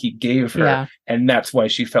that he gave her. Yeah. And that's why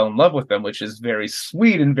she fell in love with him, which is very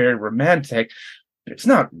sweet and very romantic. But it's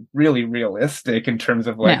not really realistic in terms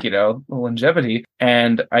of like, longevity.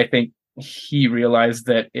 And I think he realized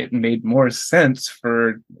that it made more sense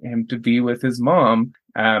for him to be with his mom,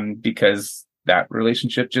 because that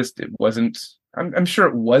relationship it wasn't. I'm sure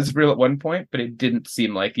it was real at one point, but it didn't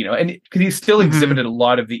seem like, and because he still exhibited a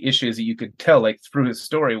lot of the issues that you could tell, like through his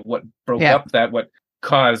story, what broke up that, what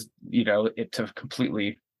caused, it to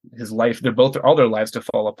completely, his life, all their lives to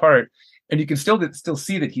fall apart. And you can still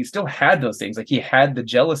see that he still had those things. Like he had the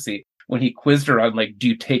jealousy when he quizzed her on, like, do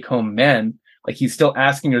you take home men? Like he's still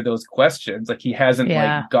asking her those questions. Like he hasn't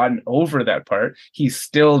like gotten over that part. He's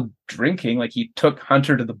still drinking. Like he took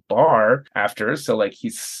Hunter to the bar after. So like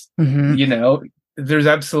he's, there's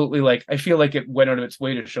absolutely, like, I feel like it went out of its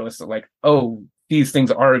way to show us that, like, oh, these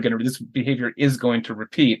things this behavior is going to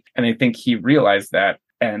repeat. And I think he realized that,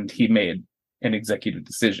 and he made an executive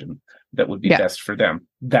decision that would be best for them.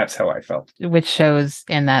 That's how I felt. Which shows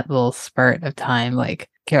in that little spurt of time, like,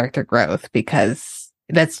 character growth, because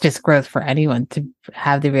that's just growth for anyone to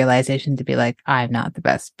have the realization to be like, I'm not the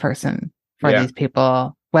best person for these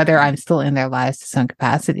people, whether I'm still in their lives to some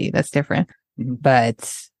capacity, that's different.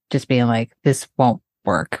 But just being like, this won't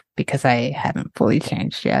work because I haven't fully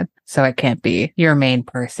changed yet. So I can't be your main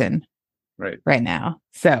person right now.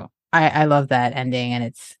 So I love that ending, and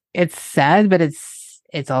it's sad, but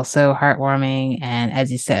it's also heartwarming. And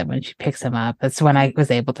as you said, when she picks him up, that's when I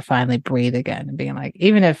was able to finally breathe again and being like,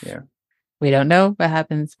 even if we don't know what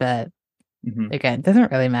happens, but again, it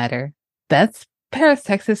doesn't really matter. That's Paris,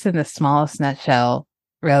 Texas in the smallest nutshell.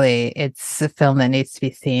 Really, it's a film that needs to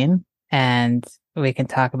be seen, and we can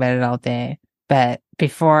talk about it all day. But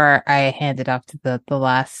before I hand it off to the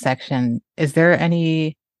last section, is there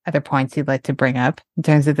any other points you'd like to bring up in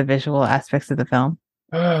terms of the visual aspects of the film?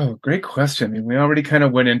 Oh, great question. I mean, we already kind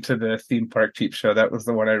of went into the theme park peep show. That was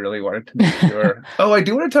the one I really wanted to make sure. Oh, I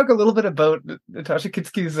do want to talk a little bit about Natasha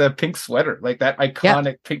Kinski's pink sweater, like that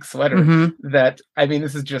iconic pink sweater that, I mean,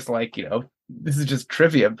 this is just like, this is just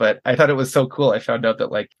trivia, but I thought it was so cool. I found out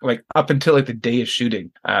that like up until like the day of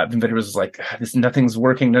shooting, the inventor was like, nothing's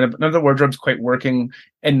working. None of the wardrobe's quite working.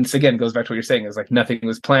 And this again goes back to what you're saying, is like nothing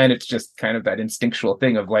was planned. It's just kind of that instinctual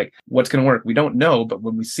thing of like, what's going to work? We don't know, but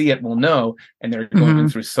when we see it, we'll know. And they're going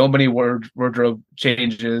through so many wardrobe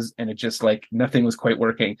changes, and it just like nothing was quite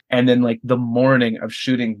working. And then like the morning of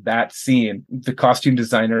shooting that scene, the costume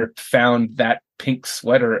designer found that pink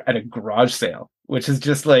sweater at a garage sale, which is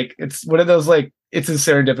just like, it's one of those, like, it's as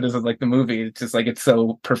serendipitous as like the movie. It's just like, it's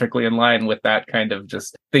so perfectly in line with that kind of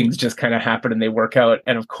just things just kind of happen and they work out.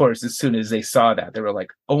 And of course, as soon as they saw that, they were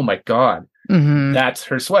like, oh my God, that's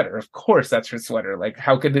her sweater. Of course, that's her sweater. Like,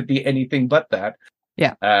 how could it be anything but that?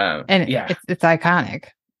 Yeah. It's iconic.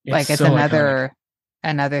 It's so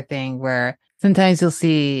another thing where sometimes you'll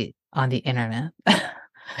see on the internet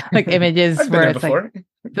like images where it's like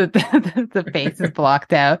the face is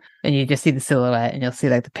blocked out and you just see the silhouette, and you'll see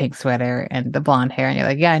like the pink sweater and the blonde hair, and you're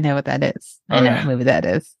like, yeah, I know what that is. I know what movie that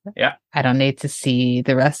is. Yeah. I don't need to see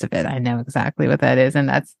the rest of it. I know exactly what that is. And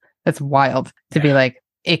that's wild to be like,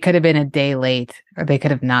 it could have been a day late, or they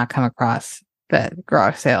could have not come across the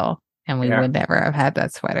garage sale, and we would never have had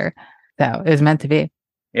that sweater. So it was meant to be.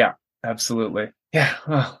 Yeah, absolutely. Yeah,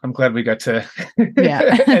 well, I'm glad we got to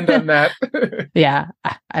end on that. Yeah,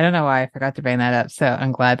 I don't know why I forgot to bring that up, so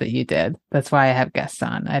I'm glad that you did. That's why I have guests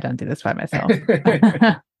on. I don't do this by myself.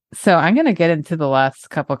 So I'm going to get into the last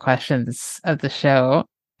couple of questions of the show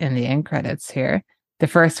in the end credits here. The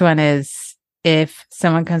first one is, if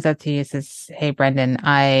someone comes up to you and says, hey, Brendan,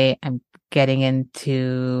 I am getting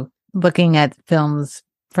into looking at films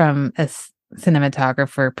from a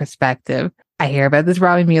cinematographer perspective. I hear about this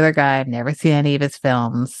Robby Müller guy. I've never seen any of his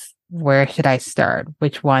films. Where should I start?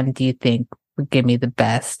 Which one do you think would give me the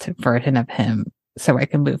best version of him so I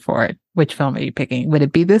can move forward? Which film are you picking? Would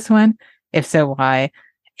it be this one? If so, why?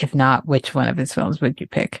 If not, which one of his films would you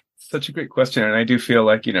pick? Such a great question. And I do feel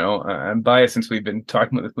like, I'm biased since we've been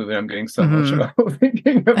talking about this movie. I'm getting so emotional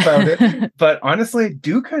thinking about it. But honestly, I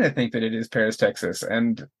do kind of think that it is Paris, Texas.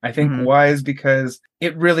 And I think why is because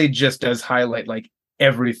it really just does highlight like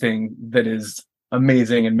everything that is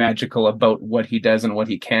amazing and magical about what he does and what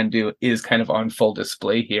he can do is kind of on full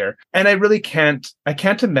display here. And I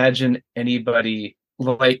can't imagine anybody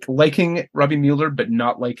liking Robby Müller, but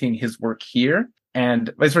not liking his work here.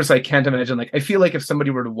 And vice versa, I can't imagine, like, I feel like if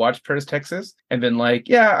somebody were to watch Paris, Texas, and been like,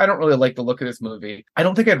 yeah, I don't really like the look of this movie, I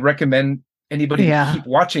don't think I'd recommend anybody to Yeah. keep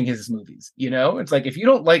watching his movies. You know, it's like, if you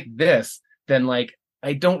don't like this, then like,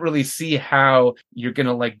 I don't really see how you're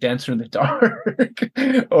gonna like Dancer in the Dark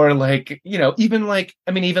or like, you know, even like,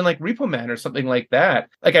 I mean, even like Repo Man or something like that.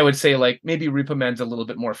 Like, I would say like maybe Repo Man's a little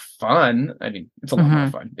bit more fun. I mean, it's a lot more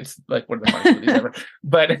fun. It's like one of the funniest movies ever.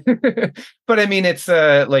 But but I mean, it's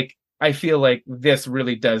like, I feel like this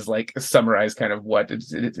really does like summarize kind of what it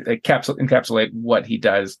encapsulate what he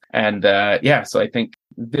does. And yeah, so I think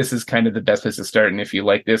this is kind of the best place to start. And if you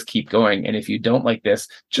like this, keep going. And if you don't like this,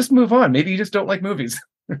 just move on. Maybe you just don't like movies.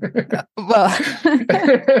 Well,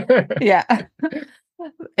 yeah,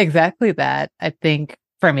 exactly that. I think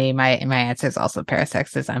for me, my answer is also Paris,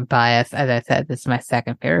 Texas. I'm biased. As I said, this is my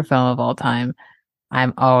second favorite film of all time.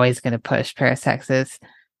 I'm always going to push Paris, Texas.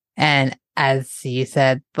 And as you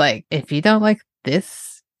said, like, if you don't like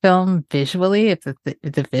this film visually, if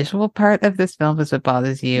the visual part of this film is what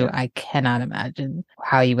bothers you, I cannot imagine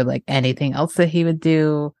how you would like anything else that he would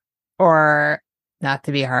do, or, not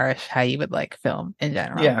to be harsh, how you would like film in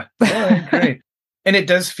general. Yeah, I agree. And it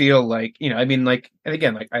does feel like, you know, I mean, like, and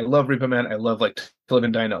again, like, I love Repo Man. I love like To Live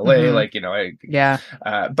and Die in LA. Like, you know,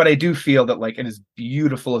 but I do feel that like, and as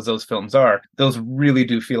beautiful as those films are, those really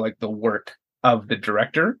do feel like the work of the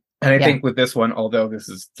director. And I think with this one, although this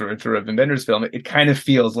is through and through a Wim Wenders film, it kind of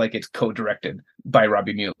feels like it's co-directed by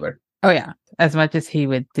Robby Müller. Oh yeah, as much as he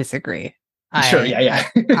would disagree, Sure, yeah.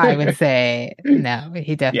 I would say no.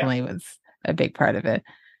 He definitely was a big part of it.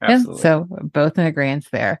 Absolutely. Yeah, so both in agreement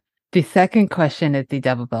there. The second question is the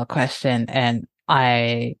double bill question, and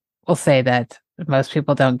I will say that most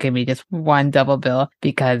people don't give me just one double bill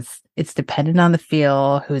because it's dependent on the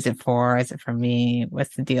feel. Who's it for? Is it for me?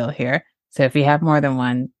 What's the deal here? So if you have more than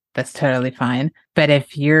one, that's totally fine. But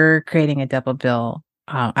if you're creating a double bill,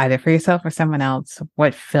 either for yourself or someone else,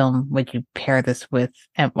 what film would you pair this with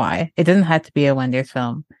and why? It doesn't have to be a Wenders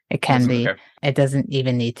film. It can be. Okay. It doesn't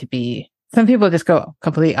even need to be. Some people just go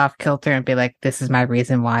completely off kilter and be like, this is my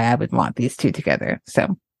reason why I would want these two together.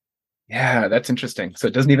 So. Yeah, that's interesting. So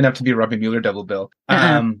it doesn't even have to be a Robby Müller double bill.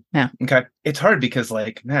 No. Okay. It's hard because,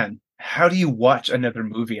 like, man, how do you watch another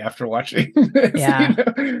movie after watching this? Yeah.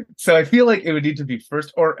 You know? So I feel like it would need to be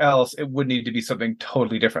first, or else it would need to be something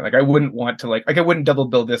totally different. Like, I wouldn't want to like I wouldn't double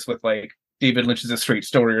bill this with like David Lynch's A Straight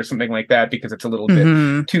Story or something like that, because it's a little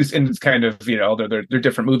bit too, and it's kind of, you know, they're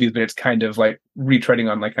different movies, but it's kind of like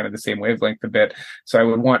retreading on like kind of the same wavelength a bit. So I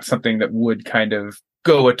would want something that would kind of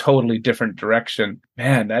go a totally different direction.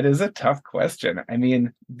 Man, that is a tough question. I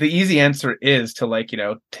mean, the easy answer is to like, you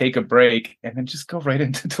know, take a break and then just go right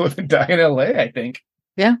into To Live and Die in LA, I think.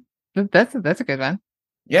 Yeah, that's a good one.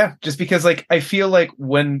 Yeah, just because like I feel like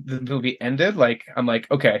when the movie ended, like I'm like,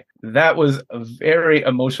 okay, that was a very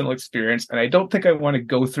emotional experience, and I don't think I want to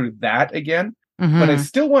go through that again. But I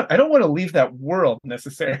don't want to leave that world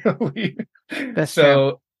necessarily. That's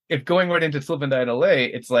true. If going right into To Live and Die in LA,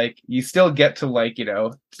 it's like you still get to like, you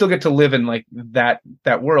know, still get to live in like that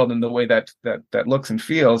world and the way that looks and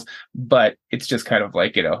feels, but it's just kind of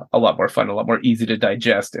like, you know, a lot more fun, a lot more easy to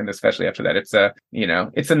digest, and especially after that, it's a, you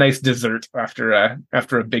know, it's a nice dessert after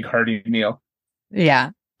a big hearty meal. Yeah,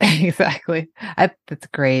 exactly. That's a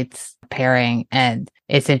great pairing, and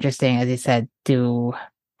it's interesting, as you said. Do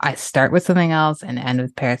I start with something else and end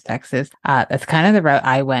with Paris, Texas? That's kind of the route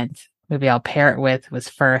I went. Movie I'll pair it with was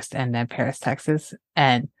first and then Paris, Texas.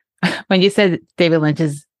 And when you said David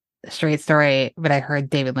Lynch's Straight Story, but I heard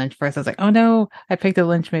David Lynch first, I was like, oh no, I picked a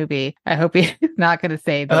Lynch movie. I hope he's not going to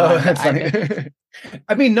say the one that's funny.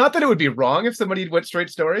 I mean, not that it would be wrong if somebody went Straight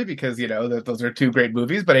Story, because, you know, those are two great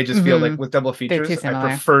movies, but I just feel like with double features, I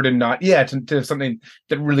prefer to not, to have something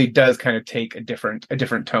that really does kind of take a different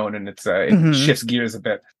tone, and it shifts gears a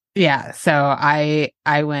bit. Yeah, so I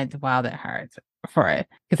went Wild at Heart for it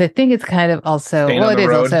because I think it's kind of also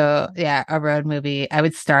a road movie. I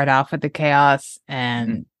would start off with the chaos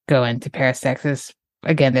and go into Paris, Texas.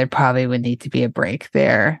 Again, there probably would need to be a break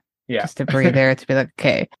there, just to breathe there, to be like,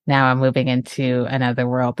 okay, now I'm moving into another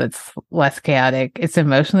world that's less chaotic. It's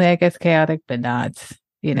emotionally, I guess, chaotic, but not,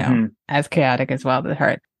 you know, as chaotic as Wild at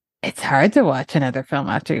Heart. It's hard to watch another film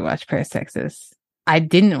after you watch Paris, Texas. I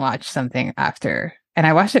didn't watch something after, and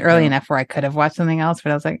I watched it early enough where I could have watched something else,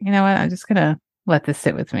 but I was like, you know what, I'm just gonna let this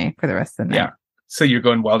sit with me for the rest of the night. Yeah. So you're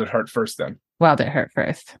going Wild at Heart first then? Wild at Heart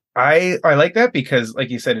first. I like that because, like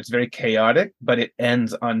you said, it's very chaotic, but it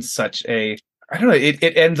ends on such a, I don't know,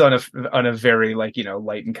 it ends on a very, like, you know,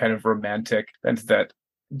 light and kind of romantic, and that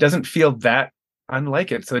doesn't feel that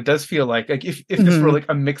unlike it. So it does feel like if this were like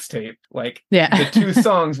a mixtape, like the two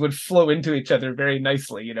songs would flow into each other very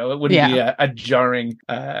nicely. You know, it wouldn't be a jarring,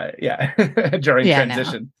 a jarring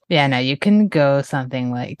transition. No, you can go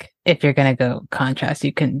something like, if you're going to go contrast,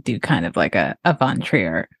 you can do kind of like a Von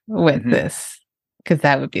Trier with this, because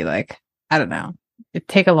that would be like, I don't know, it'd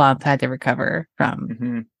take a long time to recover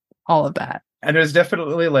from all of that. And there's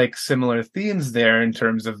definitely like similar themes there in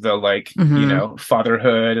terms of the like, you know,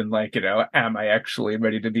 fatherhood and like, you know, am I actually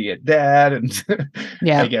ready to be a dad? And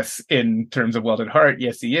I guess in terms of Welded Heart,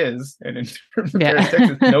 yes, he is. And in terms of Paris,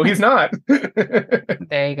 Texas, no, he's not.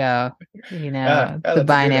 There you go. You know, the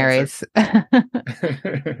binaries.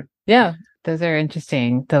 Yeah, those are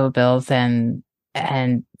interesting double bills and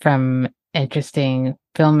from interesting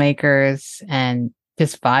filmmakers and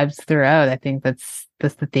just vibes throughout. I think that's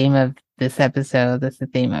the theme of this episode. That's the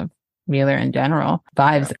theme of Müller in general.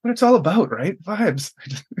 Vibes. Yeah, what it's all about, right? Vibes.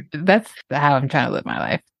 That's how I'm trying to live my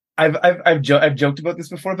life. I've joked about this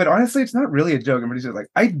before, but honestly, it's not really a joke. Everybody's just like,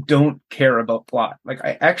 I don't care about plot. Like,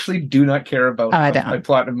 I actually do not care about my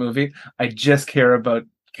plot in a movie. I just care about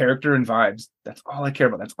character and vibes. That's all I care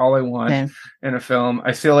about. That's all I want in a film.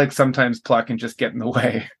 I feel like sometimes plot can just get in the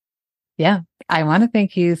way. Yeah. I want to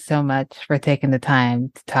thank you so much for taking the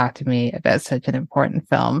time to talk to me about such an important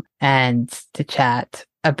film and to chat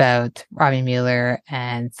about Robby Müller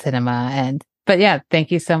and cinema. But yeah,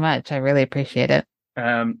 thank you so much. I really appreciate it.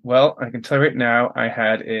 Well, I can tell you right now, I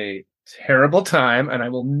had a terrible time and I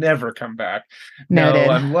will never come back. Noted.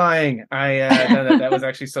 No, I'm lying. That was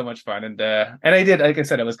actually so much fun. And I did, like I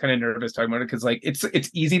said, I was kind of nervous talking about it because like it's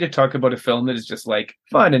easy to talk about a film that is just like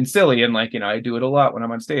fun and silly. And like, you know, I do it a lot when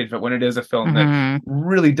I'm on stage, but when it is a film that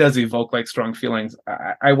really does evoke like strong feelings,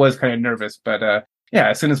 I was kind of nervous, but yeah,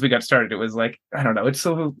 as soon as we got started, it was like, I don't know.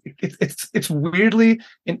 It's weirdly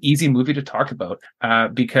an easy movie to talk about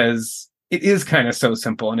because it is kind of so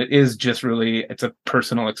simple, and it is just really, it's a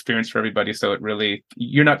personal experience for everybody. So it really,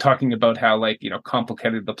 you're not talking about how like, you know,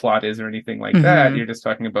 complicated the plot is or anything like that. You're just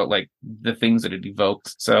talking about like the things that it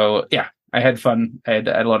evokes. So yeah, I had fun. I had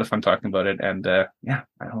a lot of fun talking about it. And yeah,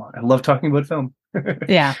 I love talking about film.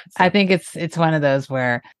 Yeah, so. I think it's one of those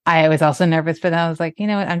where I was also nervous, but I was like, you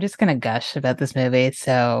know what, I'm just going to gush about this movie.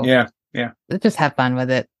 So yeah. Let's just have fun with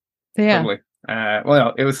it. So, yeah. Totally.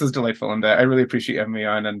 Well, it was delightful, and I really appreciate you having me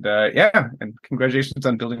on. And and congratulations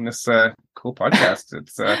on building this cool podcast.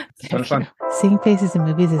 It's a ton of fun. Seeing Faces in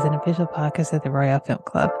Movies is an official podcast of the Royal Film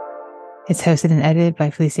Club. It's hosted and edited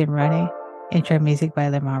by Felicia Maroney. Intro music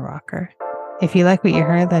by Lemar Rocker. If you like what you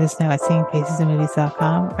heard, let us know at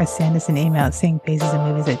seeingfacesinmovies.com or send us an email at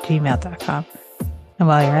seeingfacesinmovies@gmail.com. And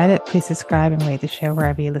while you're at it, please subscribe and rate the show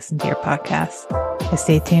wherever you listen to your podcasts. And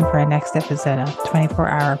stay tuned for our next episode of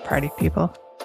 24-Hour Party People.